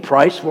paying the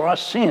price for our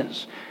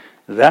sins.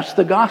 That's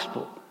the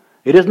gospel.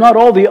 It is not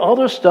all the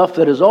other stuff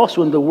that is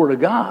also in the Word of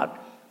God.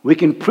 We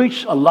can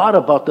preach a lot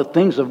about the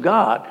things of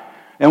God,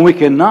 and we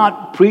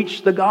cannot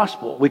preach the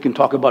gospel. We can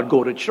talk about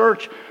go to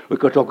church. We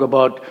could talk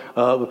about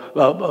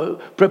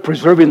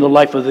preserving the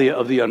life of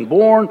the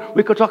unborn.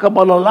 We could talk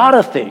about a lot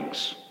of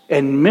things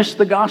and miss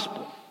the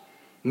gospel.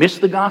 Miss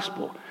the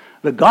gospel.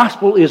 The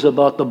gospel is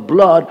about the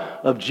blood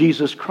of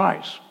Jesus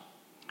Christ.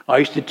 I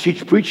used to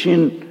teach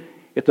preaching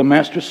at the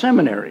Master's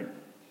Seminary,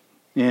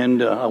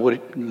 and I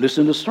would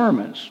listen to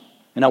sermons.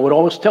 And I would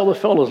always tell the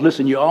fellows,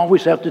 listen, you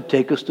always have to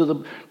take us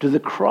to the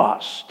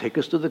cross. Take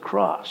us to the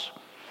cross.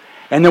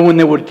 And then when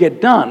they would get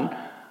done,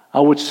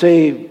 I would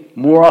say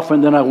more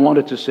often than I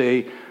wanted to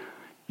say,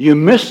 you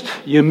missed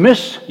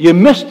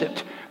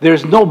it.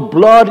 There's no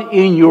blood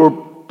in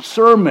your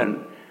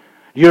sermon.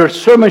 Your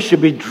sermon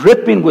should be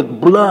dripping with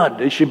blood.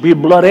 There should be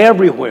blood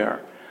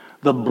everywhere.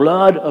 The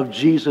blood of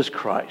Jesus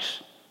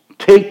Christ.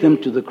 Take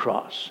them to the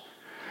cross.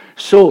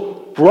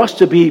 So for us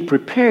to be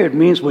prepared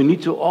means we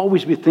need to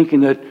always be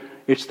thinking that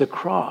it's the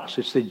cross.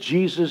 It's that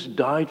Jesus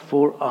died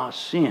for our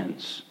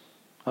sins.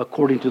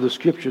 According to the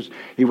Scriptures,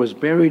 He was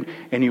buried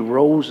and He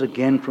rose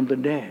again from the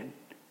dead.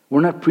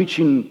 We're not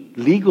preaching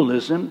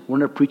legalism. We're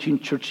not preaching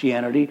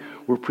churchianity.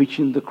 We're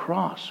preaching the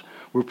cross.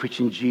 We're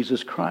preaching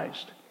Jesus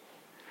Christ.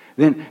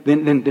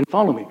 Then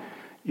follow me.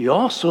 You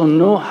also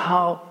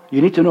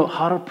you need to know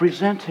how to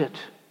present it.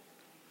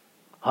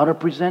 How to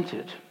present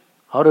it.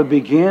 How to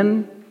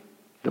begin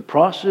the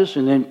process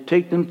and then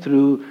take them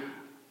through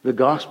the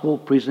gospel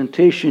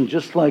presentation,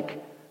 just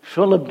like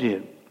Philip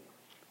did.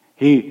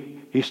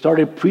 He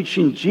started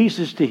preaching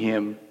Jesus to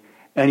him,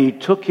 and he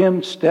took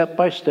him step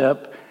by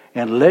step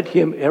and led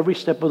him every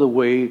step of the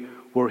way,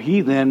 where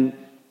he then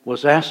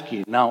was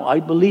asking, now I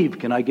believe,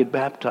 can I get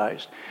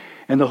baptized?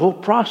 And the whole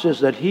process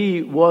that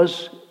he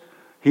was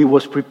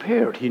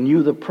prepared. He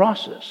knew the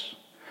process.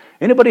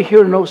 Anybody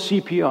here know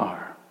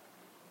CPR?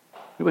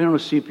 Anybody know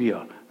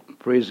CPR?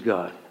 Praise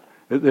God.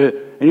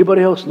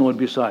 Anybody else know it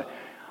besides?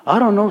 I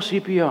don't know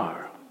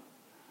CPR.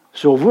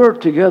 So we're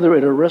together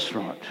at a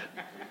restaurant.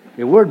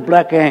 Okay, we're at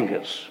Black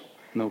Angus.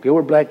 Okay,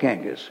 we're Black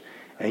Angus.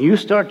 And you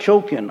start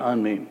choking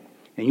on me.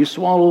 And you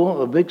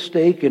swallow a big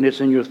steak and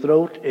it's in your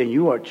throat and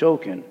you are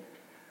choking.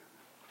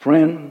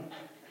 Friend,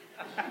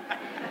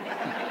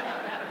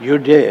 you're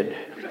dead.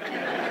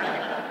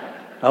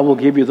 I will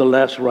give you the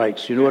last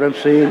rites. You know what I'm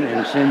saying?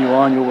 And send you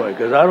on your way.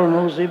 Because I don't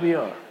know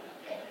CPR.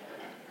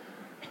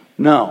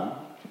 Now,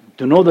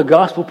 to know the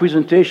gospel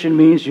presentation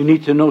means you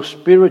need to know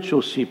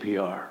spiritual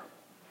CPR.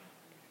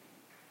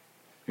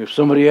 If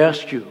somebody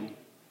asks you,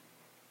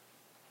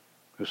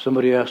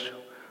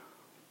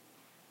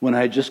 when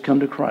I had just come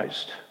to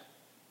Christ,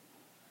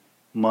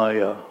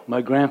 my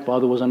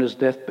grandfather was on his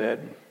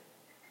deathbed,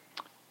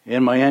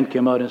 and my aunt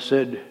came out and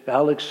said,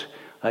 Alex,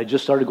 I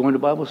just started going to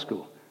Bible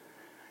school.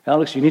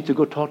 Alex, you need to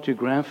go talk to your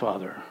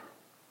grandfather.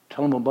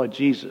 Tell him about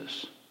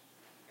Jesus.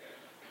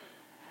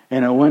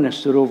 And I went and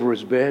stood over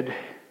his bed,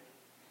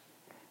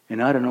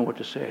 and I don't know what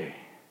to say.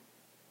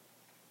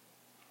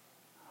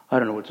 I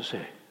don't know what to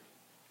say.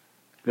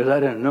 Because I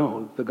didn't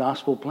know the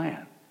gospel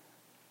plan.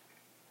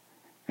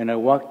 And I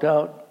walked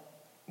out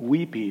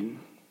weeping,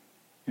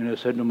 and I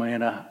said to my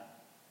aunt,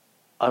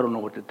 I don't know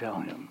what to tell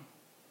him.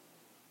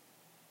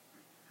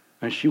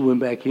 And she went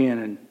back in,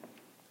 and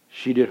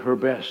she did her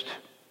best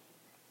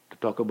to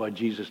talk about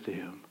Jesus to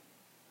him.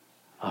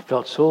 I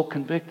felt so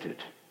convicted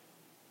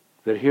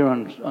that here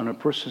on a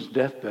person's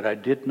deathbed, I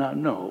did not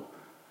know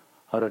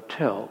how to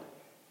tell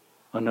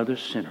another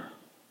sinner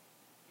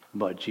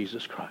about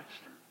Jesus Christ.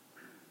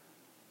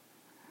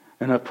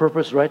 And I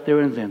purposed right there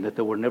and then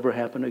that would never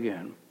happen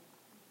again.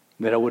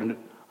 That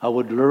I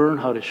would learn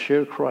how to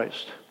share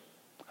Christ.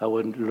 I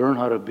would learn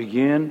how to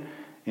begin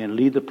and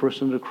lead the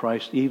person to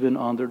Christ even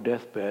on their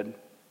deathbed.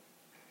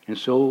 And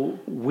so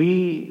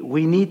we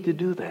need to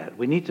do that.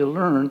 We need to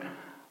learn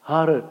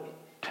how to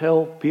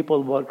tell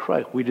people about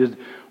Christ.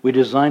 We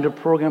designed a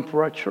program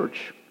for our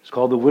church. It's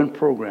called the WIN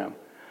program.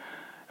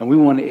 And we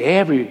want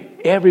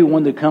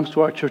everyone that comes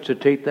to our church to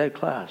take that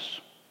class.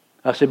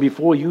 I said,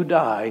 before you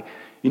die,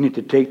 you need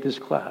to take this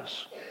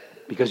class.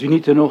 Because you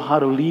need to know how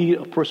to lead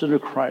a person to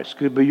Christ.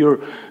 Could be your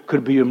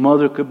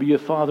mother, could be your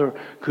father,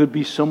 could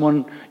be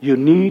someone. You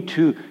need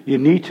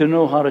to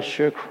know how to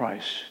share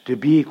Christ, to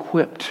be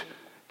equipped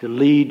to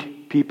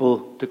lead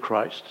people to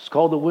Christ. It's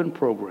called the WIN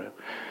program.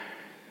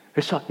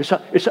 It's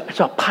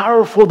how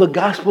powerful the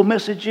gospel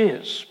message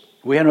is.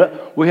 We had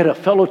a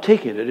fellow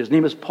taking it. His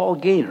name is Paul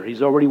Gaynor.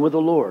 He's already with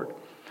the Lord.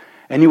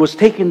 And he was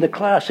taking the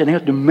class, and he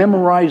had to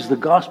memorize the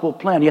gospel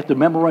plan. He had to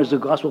memorize the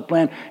gospel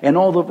plan and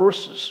all the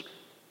verses.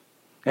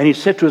 And he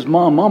said to his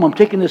mom, Mom, I'm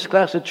taking this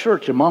class at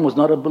church. And Mom was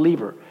not a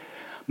believer.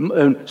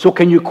 So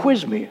can you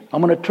quiz me?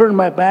 I'm going to turn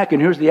my back,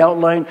 and here's the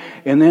outline,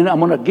 and then I'm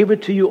going to give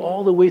it to you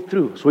all the way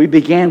through. So he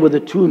began with the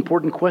two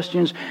important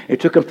questions. It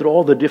took him through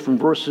all the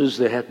different verses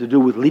that had to do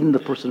with leading the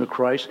person to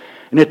Christ.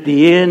 And at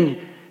the end,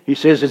 he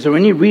says, is there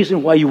any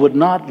reason why you would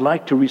not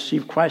like to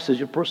receive Christ as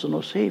your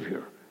personal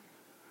Savior?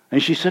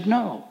 And she said,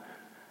 no.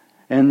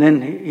 And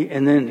then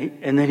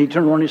he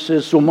turned around and he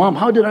says, so Mom,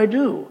 how did I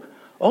do?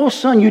 Oh,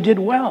 son, you did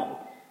well.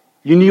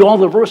 You knew all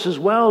the verses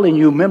well, and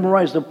you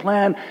memorized the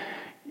plan.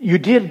 You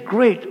did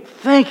great.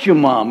 Thank you,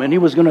 Mom. And he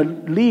was going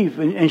to leave.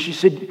 And she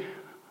said,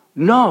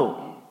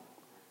 no.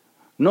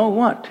 No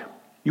what?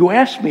 You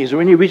asked me, is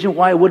there any reason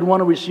why I wouldn't want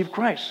to receive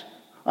Christ?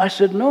 I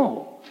said,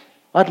 no.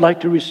 I'd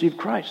like to receive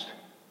Christ.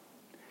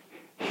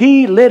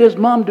 He led his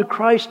mom to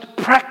Christ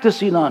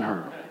practicing on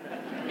her.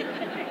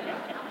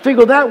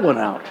 Figure that one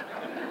out.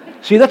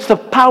 See, that's the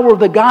power of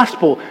the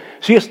gospel.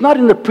 See, it's not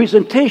in the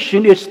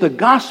presentation, it's the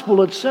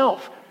gospel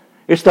itself.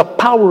 It's the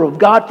power of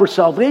God for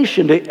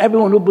salvation to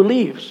everyone who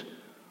believes.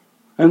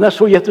 And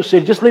that's what you have to say.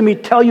 Just let me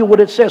tell you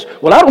what it says.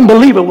 Well, I don't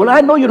believe it. Well,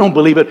 I know you don't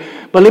believe it.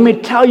 But let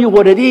me tell you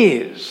what it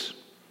is.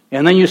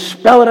 And then you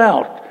spell it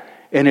out.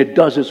 And it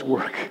does its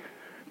work.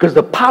 Because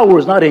the power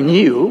is not in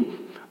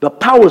you. The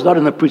power is not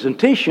in the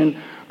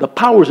presentation. The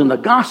power is in the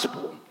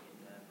gospel.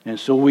 And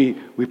so we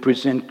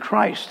present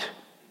Christ.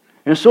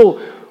 And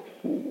so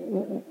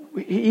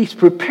he's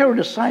prepared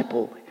a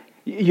disciple.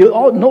 You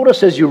all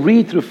notice as you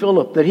read through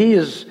Philip that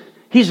he's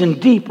in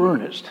deep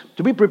earnest.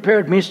 To be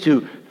prepared means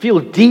to feel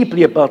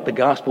deeply about the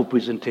gospel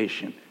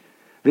presentation.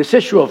 This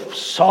issue of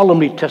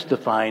solemnly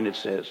testifying, it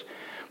says,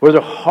 where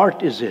the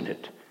heart is in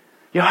it.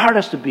 Your heart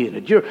has to be in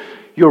it.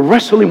 You're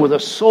wrestling with a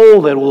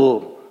soul that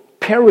will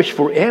perish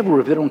forever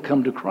if they don't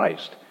come to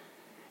Christ.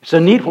 It's a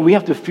need where we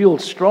have to feel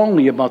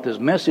strongly about this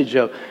message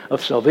of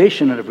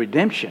salvation and of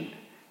redemption.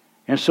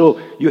 And so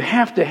you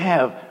have to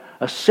have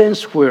a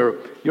sense where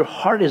your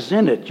heart is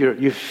in it.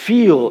 You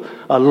feel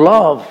a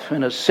love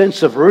and a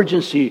sense of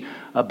urgency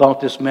about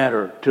this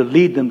matter to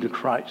lead them to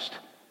Christ.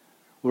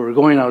 We were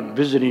going out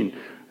visiting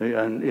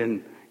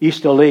in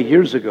East LA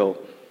years ago,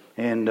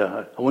 and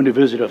I went to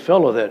visit a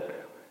fellow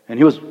and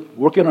he was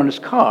working on his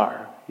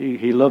car.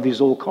 He loved these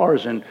old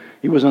cars, and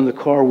he was in the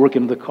car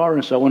working the car,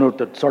 and so I went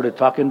out and started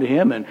talking to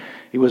him, and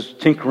he was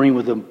tinkering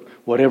with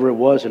whatever it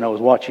was, and I was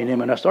watching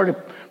him, and I started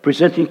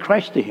presenting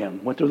Christ to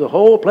him. Went through the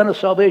whole plan of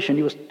salvation.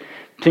 He was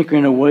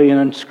tinkering away and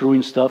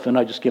unscrewing stuff, and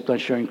I just kept on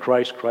sharing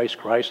Christ, Christ,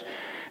 Christ.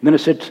 And then I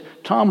said,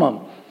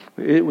 Tom,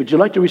 would you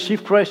like to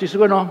receive Christ? He said,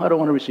 well, no, I don't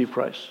want to receive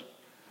Christ.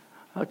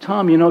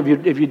 Tom,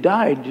 if you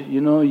died,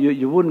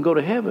 you wouldn't go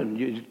to heaven.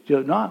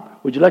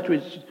 Would you like to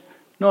receive?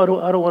 No,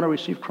 I don't want to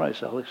receive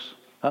Christ, Alex.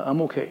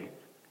 I'm okay.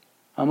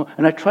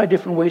 And I tried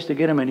different ways to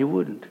get him, and he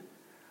wouldn't.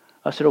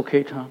 I said,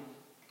 okay, Tom,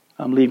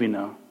 I'm leaving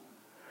now.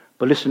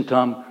 But listen,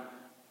 Tom,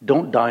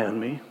 don't die on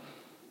me.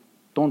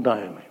 Don't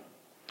die on me.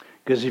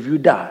 Because if you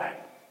die,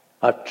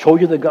 I've told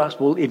you the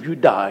gospel, if you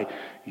die,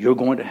 you're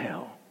going to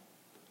hell.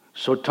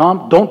 So,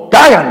 Tom, don't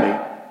die on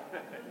me.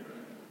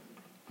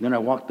 Then I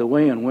walked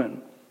away and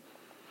went.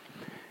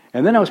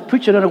 And then I was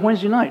preaching on a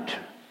Wednesday night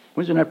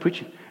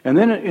preaching. And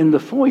then in the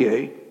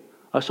foyer,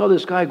 I saw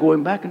this guy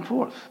going back and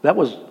forth. That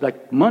was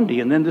like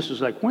Monday, and then this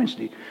was like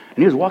Wednesday. And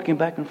he was walking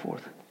back and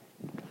forth.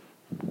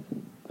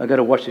 I got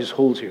to watch these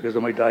holes here because I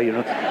might die,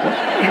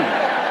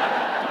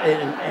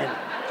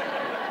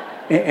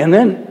 and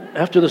then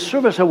after the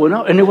service, I went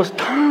out, and it was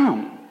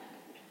Tom.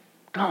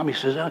 Tom, he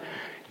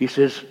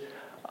says,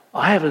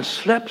 I haven't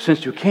slept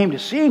since you came to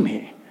see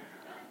me.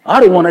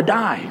 I don't want to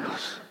die. He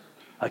goes,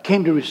 I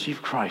came to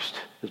receive Christ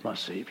as my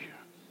Savior.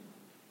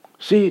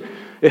 See,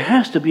 it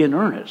has to be in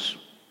earnest.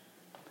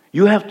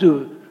 You have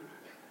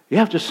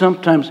to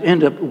sometimes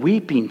end up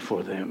weeping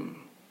for them.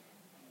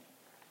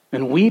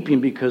 And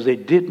weeping because they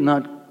did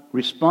not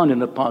respond in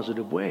a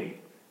positive way.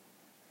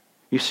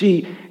 You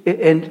see,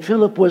 and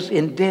Philip was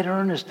in dead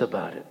earnest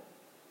about it.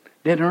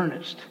 Dead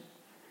earnest.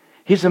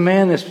 He's a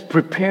man that's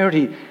prepared.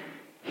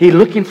 He's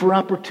looking for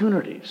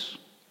opportunities.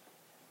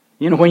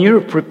 When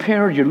you're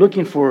prepared, you're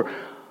looking for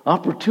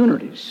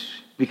opportunities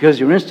because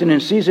you're instant in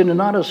season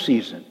and out of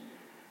season.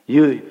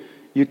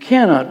 You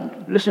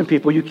cannot, listen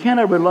people, you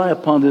cannot rely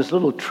upon this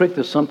little trick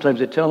that sometimes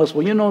they tell us,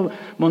 well,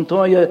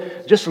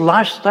 Montoya, just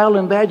lifestyle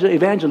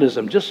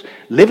evangelism, just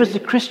live as a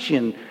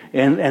Christian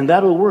and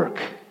that'll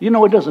work.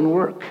 It doesn't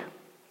work.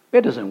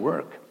 It doesn't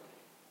work.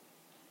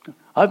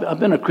 I've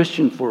been a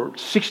Christian for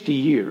 60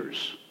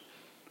 years.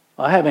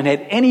 I haven't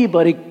had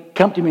anybody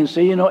come to me and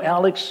say,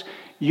 Alex,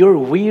 you're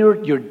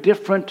weird, you're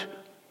different,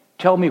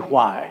 tell me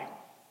why.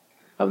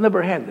 I've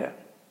never had that.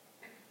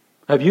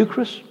 Have you,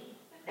 Chris?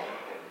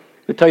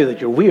 They tell you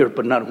that you're weird,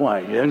 but not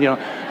why.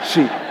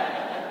 See,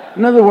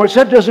 in other words,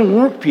 that doesn't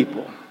work,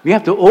 people. You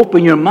have to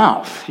open your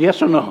mouth,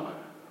 yes or no?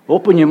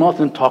 Open your mouth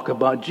and talk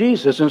about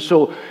Jesus. And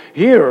so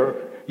here,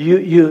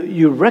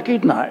 you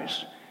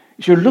recognize,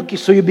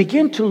 so you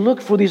begin to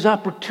look for these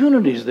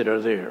opportunities that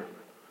are there.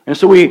 And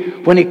so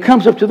when he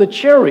comes up to the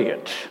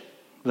chariot,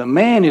 the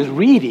man is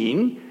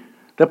reading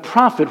the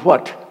prophet,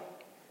 what?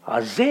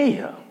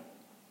 Isaiah.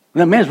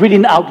 The man's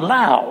reading out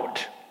loud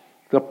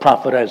the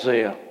prophet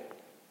Isaiah.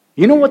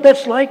 You know what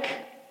that's like?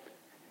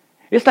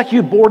 It's like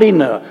you're boarding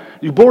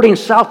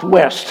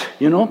Southwest,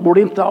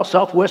 boarding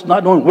Southwest,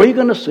 not knowing where you're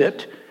going to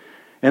sit.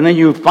 And then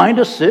you find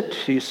a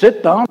seat, you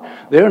sit down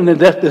there, and then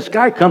this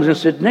guy comes and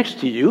sits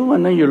next to you,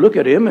 and then you look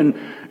at him, and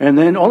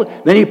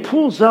then he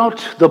pulls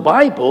out the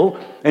Bible,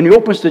 and he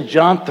opens to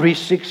John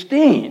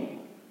 3:16.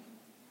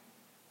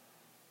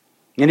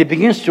 And he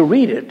begins to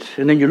read it,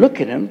 and then you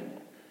look at him.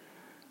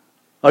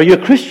 Are you a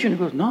Christian? He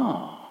goes,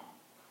 no.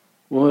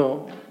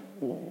 Well,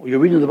 you're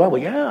reading the Bible?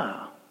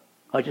 Yeah.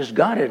 I just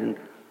got it. And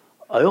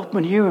I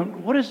open here,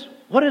 and what does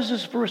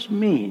this verse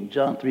mean?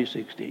 John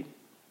 3:16.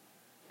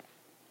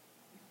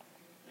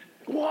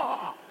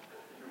 Wow.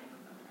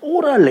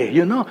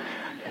 Orale,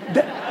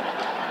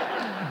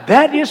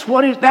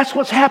 that's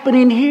what's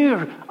happening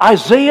here.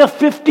 Isaiah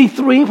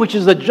 53, which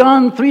is the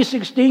John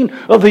 3:16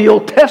 of the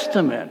Old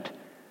Testament.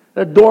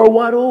 The door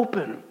wide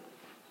open.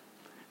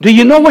 Do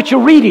you know what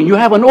you're reading? You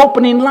have an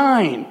opening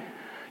line.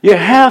 You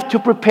have to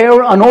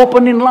prepare an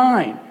opening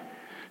line.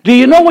 Do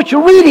you know what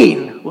you're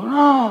reading? Well,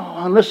 no,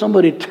 unless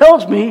somebody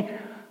tells me.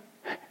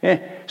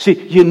 See,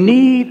 you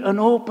need an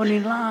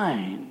opening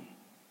line.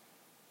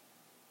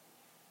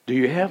 Do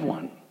you have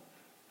one?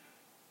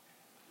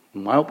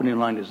 My opening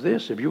line is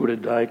this: if you were to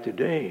die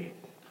today,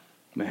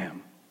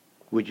 Ma'am,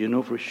 would you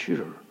know for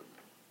sure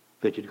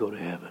that you'd go to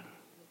heaven?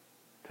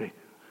 Okay,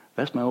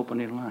 that's my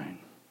opening line.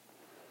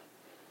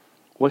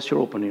 What's your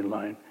opening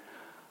line?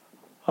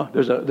 Oh,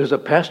 there's a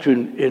pastor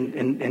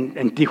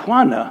in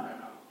Tijuana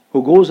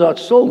who goes out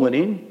soul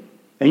winning.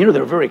 And you know,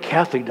 they're very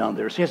Catholic down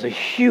there. So he has a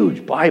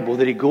huge Bible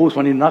that he goes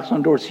when he knocks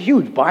on doors.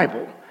 Huge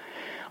Bible.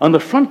 On the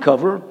front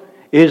cover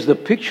is the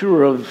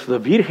picture of the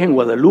Virgen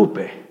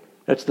Guadalupe.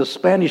 That's the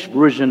Spanish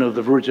version of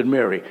the Virgin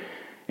Mary.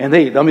 And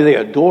they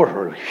adore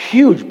her.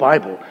 Huge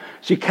Bible.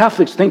 See,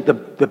 Catholics think the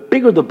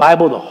bigger the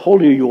Bible, the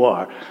holier you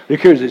are. He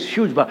carries this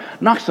huge Bible.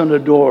 Knocks on the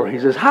door. He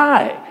says,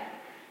 "Hi,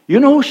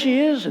 you know who she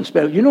is?" In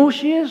Spanish, "You know who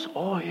she is?"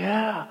 "Oh,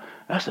 yeah.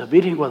 That's the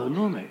Virgen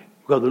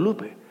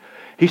Guadalupe.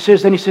 He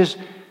says,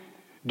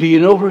 "Do you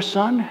know her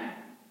son?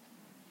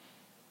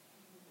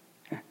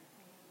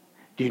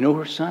 Do you know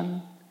her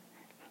son?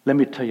 Let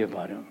me tell you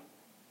about him."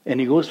 And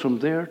he goes from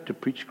there to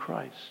preach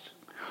Christ.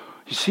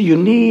 You see, you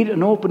need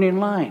an opening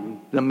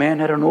line. The man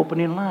had an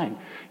opening line.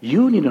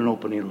 You need an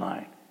opening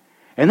line.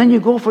 And then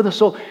you go for the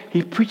soul.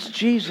 He preached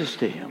Jesus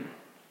to him.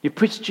 You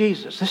preach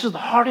Jesus. This is the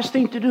hardest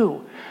thing to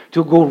do,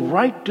 to go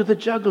right to the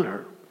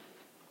jugular,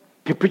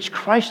 to preach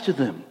Christ to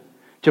them,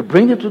 to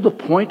bring them to the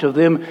point of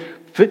them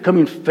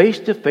coming face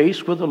to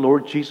face with the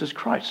Lord Jesus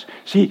Christ.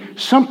 See,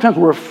 sometimes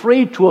we're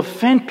afraid to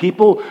offend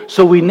people,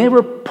 so we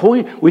never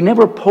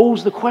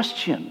pose the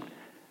question.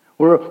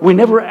 We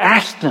never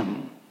ask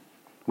them.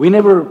 We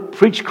never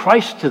preach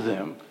Christ to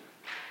them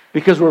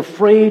because we're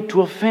afraid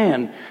to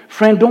offend.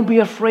 Friend, don't be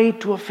afraid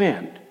to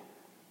offend.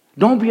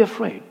 Don't be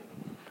afraid.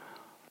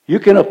 You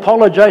can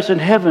apologize in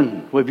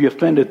heaven if you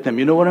offended them.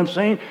 You know what I'm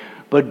saying?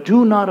 But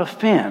do not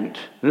offend.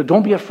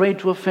 Don't be afraid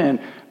to offend.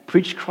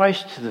 Preach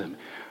Christ to them.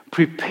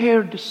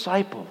 Prepared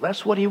disciple.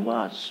 That's what he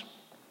was.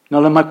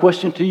 Now, my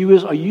question to you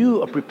is, are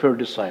you a prepared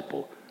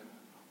disciple?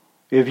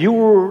 If you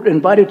were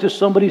invited to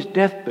somebody's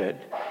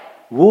deathbed,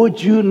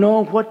 would you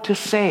know what to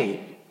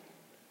say?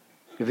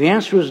 If the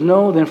answer is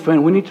no, then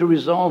friend, we need to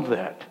resolve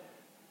that.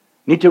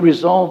 Need to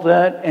resolve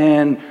that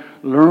and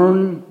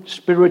learn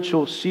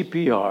spiritual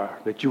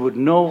CPR, that you would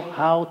know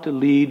how to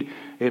lead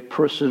a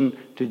person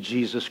to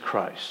Jesus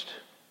Christ.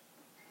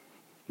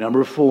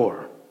 Number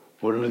 4,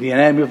 the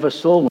anatomy of a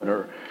soul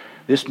winner.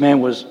 This man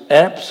was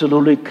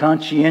absolutely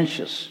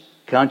conscientious.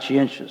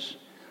 Conscientious.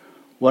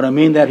 What I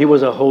mean that he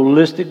was a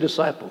holistic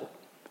disciple.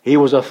 He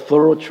was a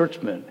thorough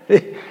churchman.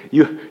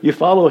 You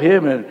follow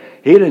him, and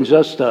he didn't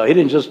just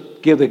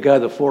give the guy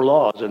the 4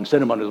 laws and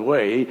send him on his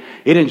way.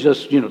 He didn't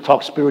just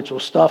talk spiritual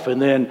stuff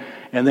and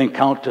then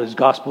count his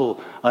gospel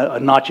a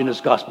notch in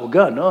his gospel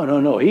gun.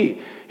 No. He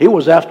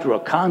was after a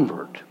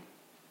convert.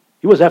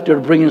 He was after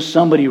bringing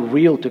somebody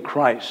real to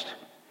Christ.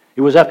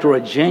 He was after a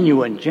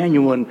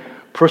genuine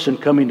person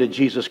coming to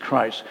Jesus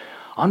Christ.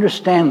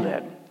 Understand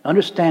that.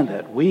 Understand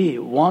that. We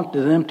want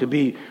them to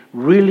be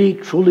really,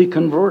 truly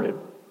converted.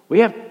 We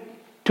have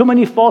too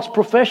many false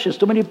professions,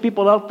 too many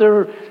people out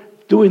there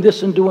doing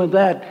this and doing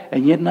that,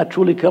 and yet not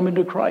truly coming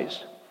to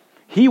Christ.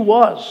 He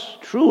was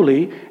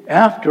truly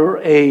after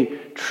a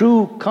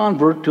true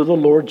convert to the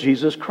Lord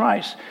Jesus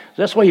Christ.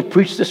 That's why he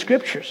preached the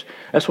Scriptures.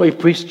 That's why he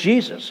preached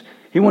Jesus.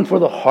 He went for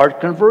the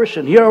heart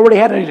conversion. He already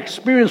had an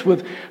experience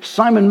with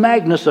Simon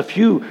Magnus a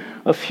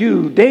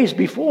few days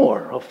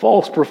before, a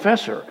false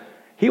professor.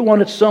 He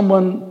wanted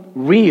someone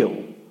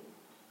real.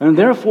 And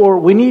therefore,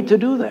 we need to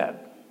do that.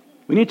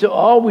 We need to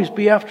always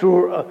be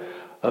after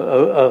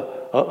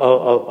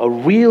a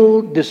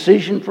real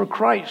decision for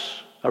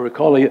Christ. I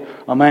recall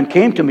a man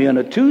came to me on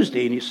a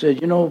Tuesday and he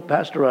said,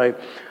 Pastor,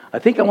 I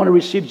think I want to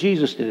receive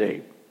Jesus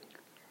today.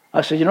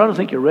 I said, I don't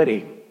think you're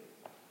ready.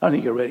 I don't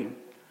think you're ready.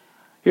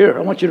 Here,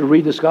 I want you to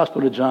read this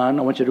Gospel of John.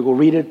 I want you to go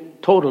read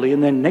it totally.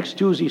 And then next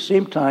Tuesday,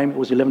 same time, it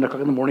was 11 o'clock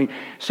in the morning,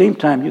 same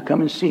time, you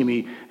come and see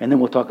me, and then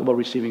we'll talk about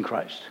receiving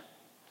Christ.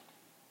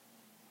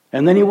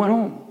 And then he went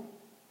home.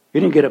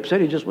 He didn't get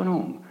upset, he just went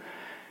home.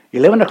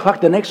 11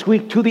 o'clock the next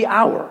week to the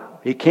hour,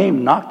 he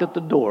came, knocked at the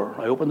door.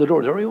 I opened the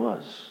door, there he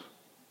was.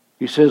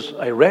 He says,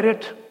 I read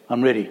it,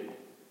 I'm ready.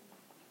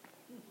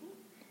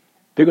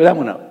 Figure that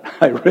one out.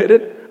 I read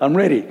it, I'm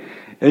ready.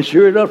 And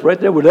sure enough, right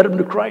there, we led him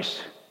to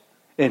Christ.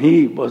 And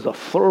he was a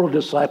thorough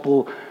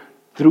disciple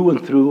through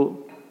and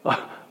through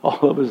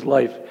all of his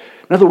life.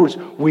 In other words,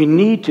 we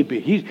need to be.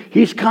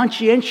 He's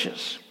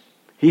conscientious.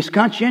 He's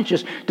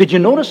conscientious. Did you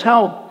notice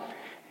how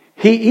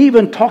he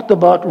even talked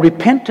about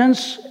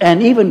repentance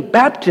and even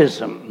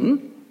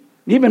baptism?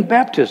 Even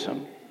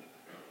baptism.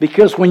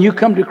 Because when you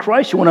come to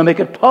Christ, you want to make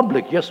it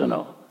public, yes or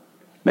no?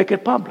 Make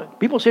it public.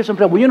 People say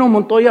sometimes, well,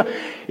 Montoya,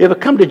 if I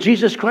come to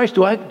Jesus Christ,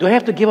 do I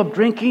have to give up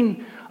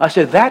drinking? I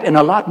said, that and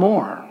a lot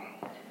more.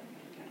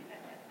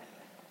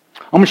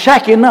 I'm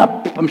shacking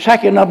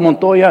up,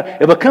 Montoya.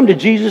 If I come to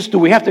Jesus, do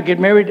we have to get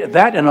married?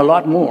 That and a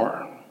lot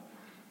more.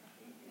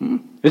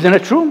 Isn't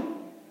it true?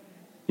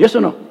 Yes or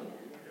no?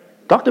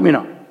 Talk to me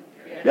now.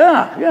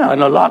 Yeah,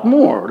 and a lot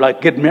more. Like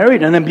get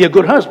married and then be a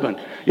good husband.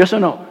 Yes or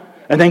no?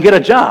 And then get a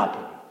job,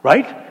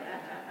 right?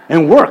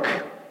 And work.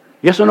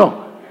 Yes or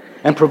no?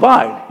 And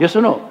provide. Yes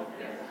or no?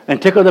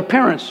 And take care of the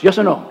parents. Yes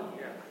or no?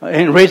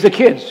 And raise the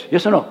kids.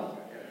 Yes or no?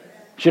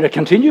 Should I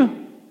continue?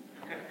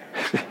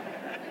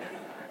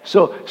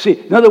 So, see,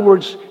 in other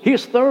words, he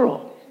is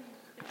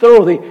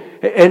thoroughly.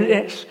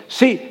 And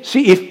see,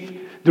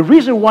 if the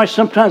reason why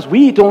sometimes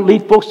we don't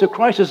lead folks to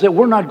Christ is that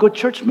we're not good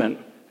churchmen.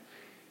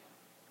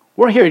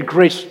 We're here at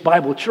Grace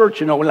Bible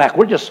Church, we're like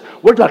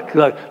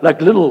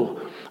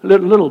little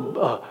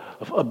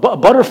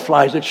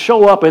butterflies that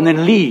show up and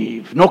then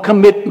leave. No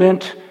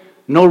commitment,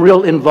 no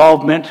real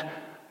involvement.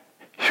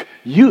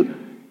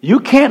 You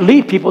can't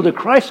lead people to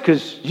Christ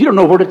because you don't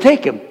know where to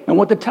take them and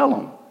what to tell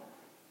them.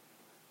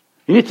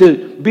 You need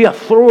to be a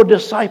thorough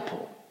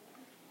disciple.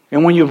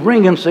 And when you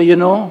bring them, say,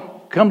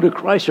 come to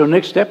Christ. Your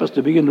next step is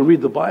to begin to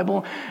read the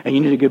Bible, and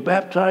you need to get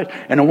baptized.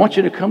 And I want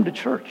you to come to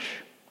church.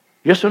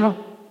 Yes or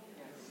no?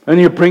 And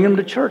you bring them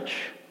to church.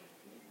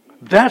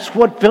 That's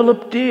what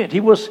Philip did. He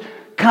was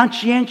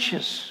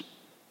conscientious.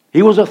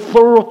 He was a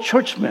thorough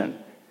churchman.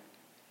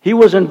 He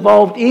was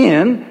involved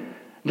in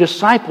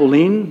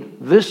discipling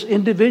this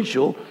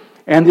individual,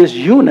 and this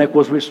eunuch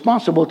was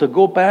responsible to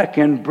go back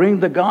and bring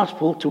the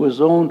gospel to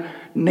his own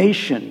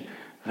nation.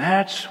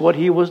 That's what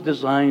he was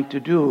designed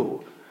to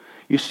do.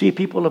 You see,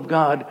 people of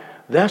God,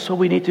 that's what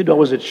we need to do. I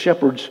was at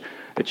Shepherd's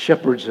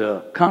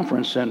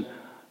conference, and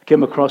I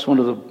came across one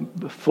of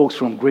the folks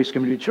from Grace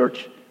Community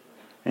Church.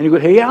 And he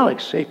goes, "Hey,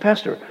 Alex, hey,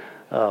 Pastor,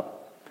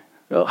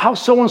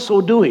 how's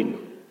so-and-so doing?"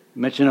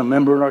 Mentioned a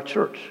member in our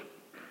church.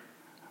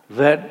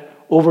 That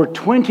over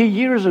 20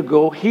 years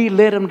ago, he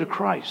led him to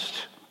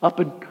Christ.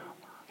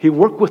 He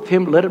worked with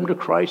him, led him to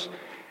Christ.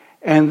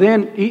 And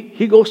then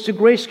he goes to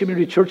Grace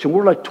Community Church, and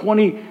we're like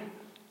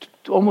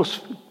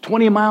almost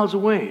 20 miles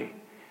away.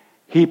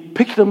 He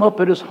picked him up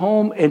at his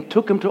home and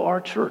took him to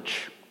our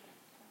church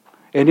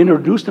and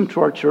introduced him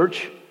to our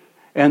church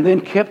and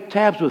then kept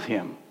tabs with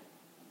him.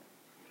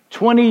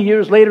 20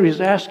 years later,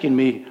 he's asking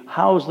me,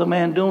 "How's the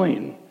man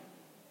doing?"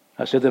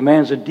 I said, "The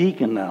man's a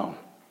deacon now.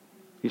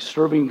 He's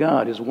serving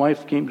God. His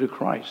wife came to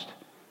Christ."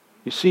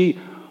 You see,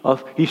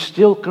 he's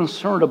still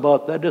concerned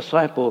about that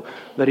disciple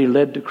that he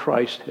led to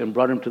Christ and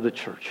brought him to the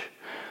church.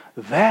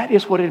 That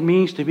is what it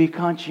means to be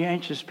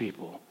conscientious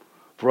people,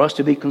 for us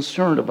to be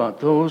concerned about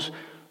those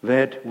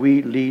that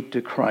we lead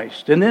to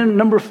Christ. And then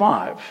number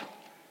 5,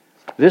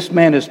 this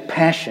man is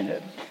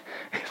passionate.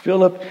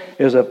 Philip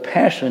is a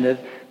passionate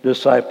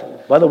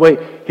disciple. By the way,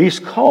 he's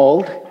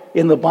called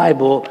in the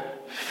Bible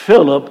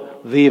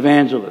Philip the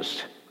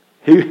Evangelist.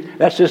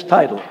 That's his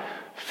title,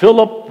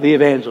 Philip the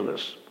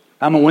Evangelist.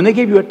 I mean, when they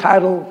give you a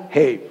title,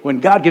 hey, when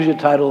God gives you a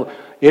title,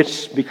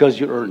 it's because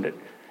you earned it.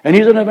 And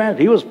he's an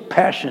evangelist. He was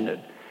passionate.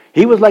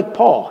 He was like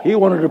Paul. He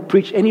wanted to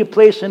preach any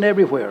place and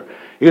everywhere.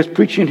 He was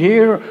preaching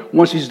here.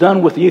 Once he's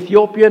done with the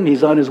Ethiopian,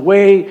 he's on his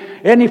way.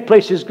 Any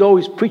place he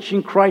goes, he's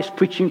preaching Christ,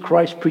 preaching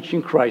Christ,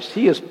 preaching Christ.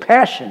 He is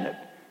passionate.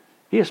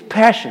 He is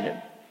passionate.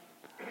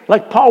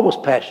 Like Paul was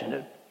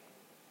passionate.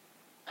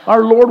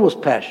 Our Lord was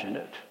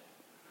passionate.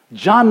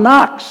 John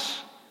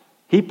Knox,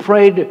 he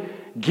prayed,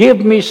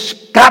 "Give me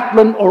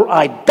Scotland or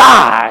I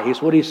die,"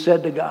 is what he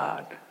said to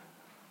God.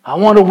 I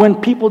want to win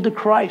people to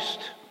Christ.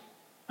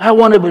 I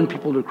want to win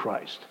people to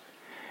Christ.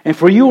 And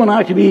for you and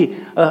I to be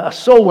a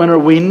soul winner,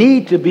 we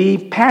need to be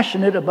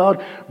passionate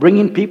about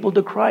bringing people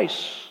to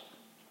Christ.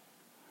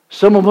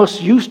 Some of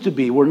us used to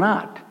be, we're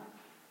not.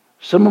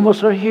 Some of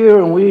us are here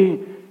and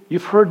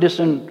you've heard this,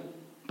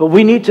 but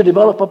we need to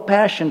develop a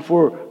passion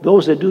for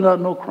those that do not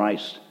know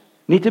Christ.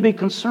 Need to be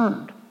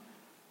concerned.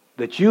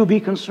 That you be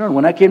concerned.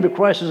 When I came to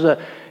Christ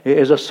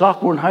as a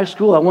sophomore in high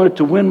school, I wanted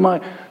to win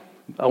my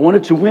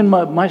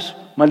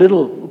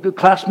little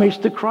classmates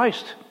to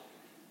Christ.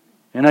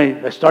 And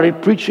I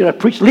started preaching. I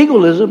preached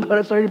legalism, but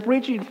I started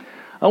preaching.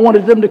 I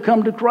wanted them to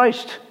come to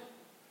Christ.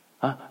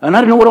 And I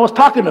didn't know what I was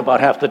talking about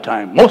half the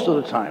time, most of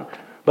the time.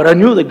 But I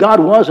knew that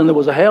God was, and there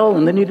was a hell,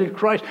 and they needed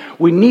Christ.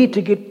 We need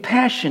to get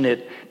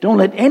passionate. Don't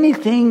let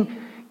anything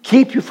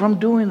keep you from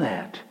doing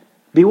that.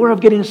 Beware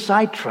of getting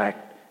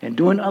sidetracked and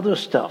doing other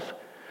stuff.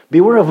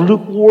 Beware of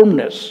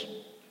lukewarmness.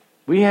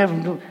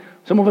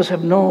 Some of us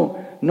have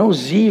no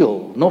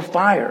zeal, no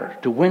fire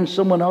to win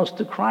someone else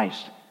to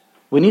Christ.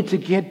 We need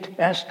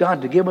to ask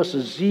God to give us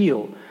a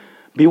zeal.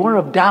 Beware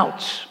of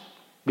doubts.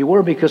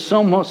 Beware because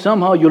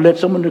somehow you led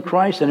someone to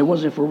Christ and it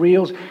wasn't for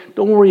reals.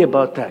 Don't worry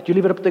about that. You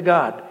leave it up to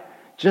God.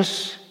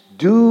 Just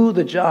do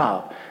the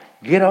job.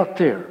 Get out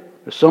there.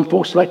 Some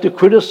folks like to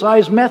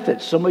criticize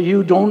methods. Some of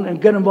you don't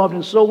get involved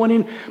in soul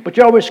winning, but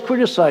you're always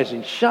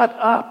criticizing. Shut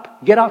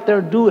up. Get out there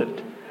and do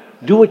it.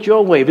 Do it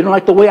your way. If you don't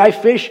like the way I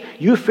fish,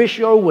 you fish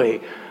your way.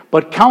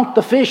 But count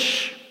the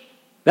fish.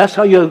 That's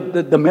how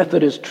the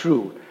method is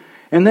true.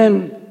 And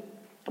then,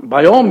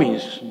 by all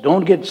means,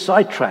 don't get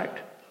sidetracked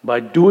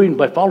by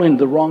following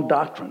the wrong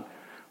doctrine.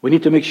 We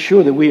need to make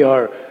sure that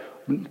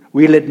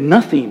we let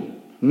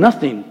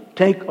nothing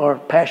take our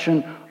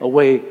passion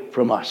away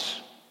from us.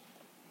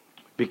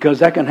 Because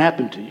that can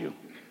happen to you.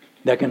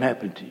 That can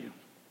happen to you.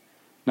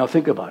 Now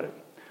think about it.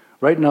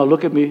 Right now,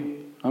 look at me.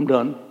 I'm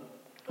done.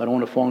 I don't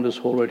want to fall in this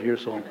hole right here,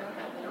 so,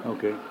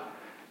 okay.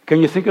 Can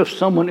you think of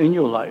someone in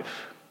your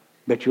life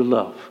that you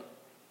love,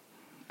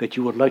 that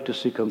you would like to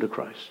see come to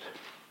Christ?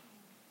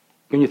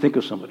 Can you think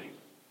of somebody?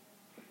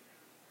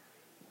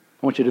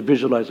 I want you to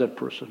visualize that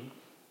person.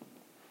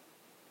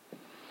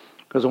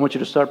 Because I want you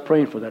to start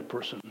praying for that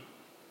person.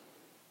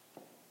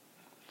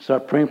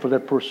 Start praying for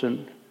that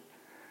person,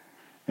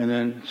 and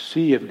then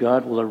see if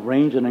God will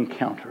arrange an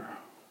encounter.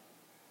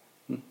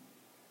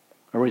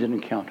 Arrange an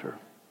encounter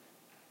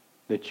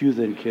that you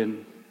then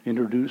can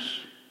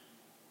introduce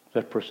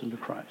that person to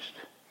Christ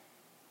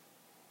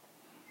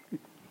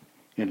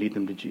and lead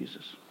them to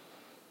Jesus.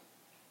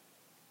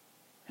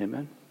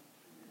 Amen?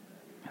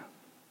 Yeah.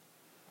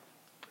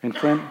 And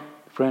friend,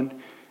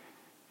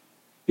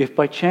 if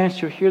by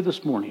chance you're here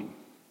this morning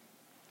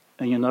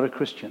and you're not a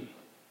Christian,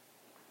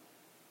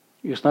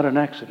 it's not an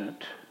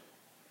accident.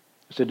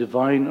 It's a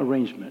divine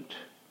arrangement.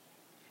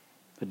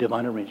 A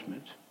divine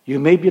arrangement. You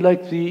may be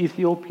like the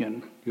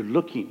Ethiopian. You're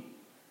looking.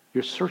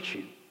 You're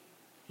searching.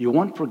 You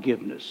want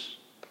forgiveness.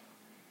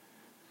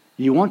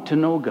 You want to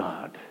know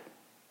God.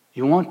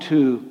 You want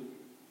to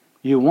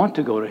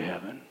go to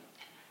heaven.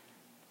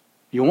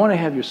 You want to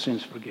have your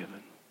sins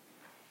forgiven.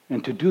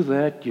 And to do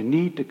that, you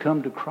need to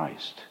come to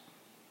Christ.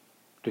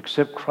 To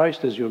accept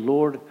Christ as your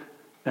Lord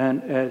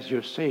and as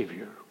your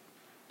Savior.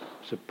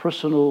 It's a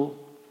personal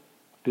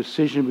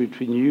decision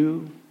between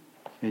you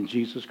and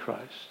Jesus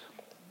Christ.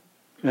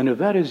 And if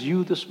that is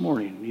you this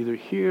morning, either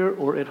here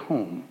or at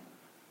home,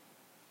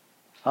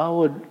 I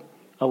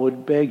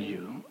would beg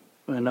you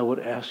and I would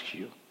ask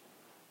you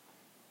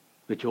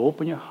that you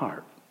open your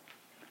heart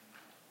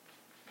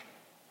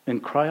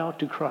and cry out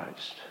to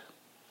Christ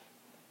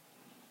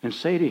and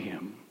say to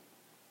Him,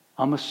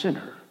 I'm a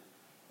sinner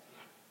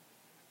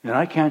and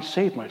I can't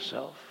save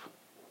myself,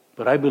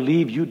 but I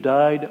believe you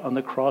died on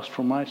the cross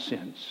for my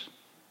sins.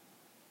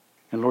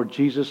 And Lord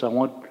Jesus, I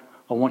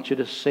want you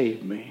to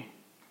save me.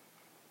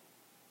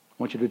 I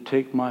want you to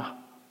take my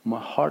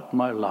heart,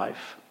 my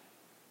life,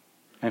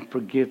 and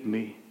forgive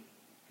me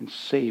and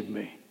save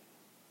me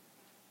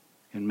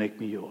and make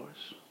me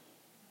yours.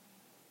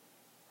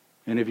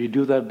 And if you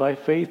do that by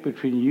faith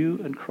between you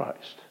and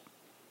Christ,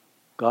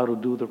 God will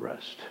do the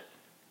rest.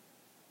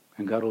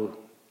 And God will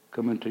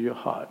come into your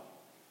heart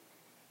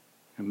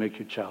and make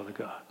you a child of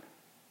God.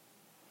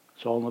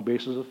 It's all on the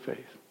basis of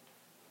faith.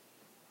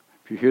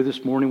 If you're here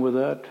this morning with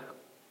that,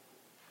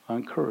 I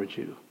encourage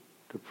you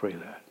to pray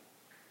that.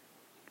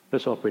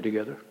 Let's all pray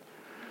together.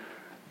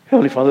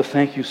 Heavenly Father,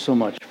 thank you so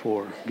much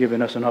for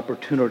giving us an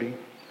opportunity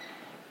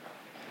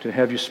to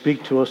have you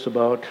speak to us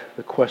about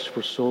the quest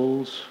for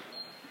souls.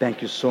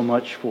 Thank you so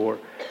much for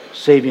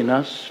saving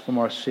us from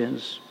our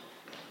sins.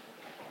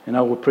 And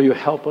I will pray you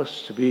help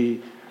us to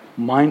be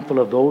mindful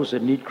of those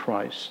that need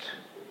Christ.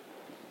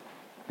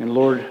 And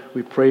Lord,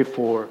 we pray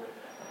for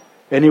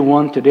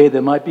anyone today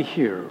that might be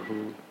here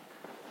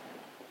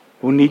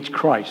who needs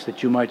Christ,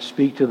 that you might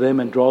speak to them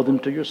and draw them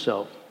to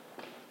yourself,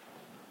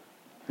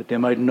 that they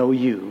might know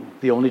you,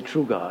 the only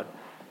true God,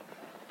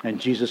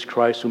 and Jesus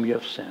Christ whom you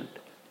have sent,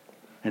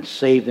 and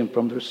save them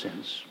from their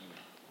sins.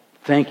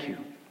 Thank you.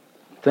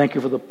 Thank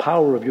you for the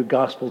power of your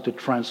gospel to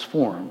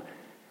transform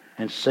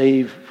and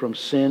save from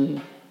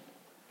sin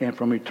and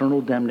from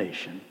eternal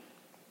damnation.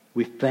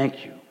 We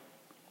thank you.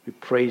 We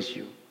praise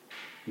you.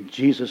 In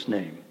Jesus'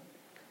 name,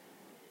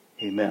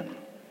 amen.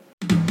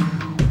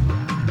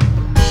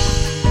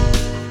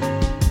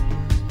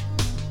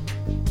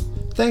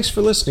 Thanks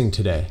for listening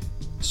today.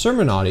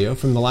 Sermon audio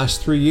from the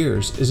last 3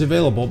 years is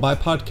available by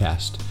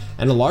podcast,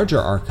 and a larger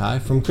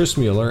archive from Chris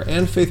Mueller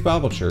and Faith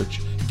Bible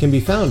Church can be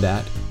found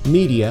at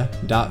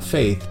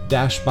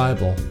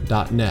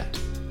media.faith-bible.net.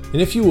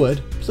 And if you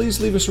would,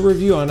 please leave us a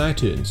review on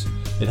iTunes.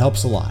 It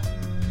helps a lot.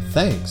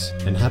 Thanks,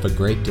 and have a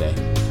great day.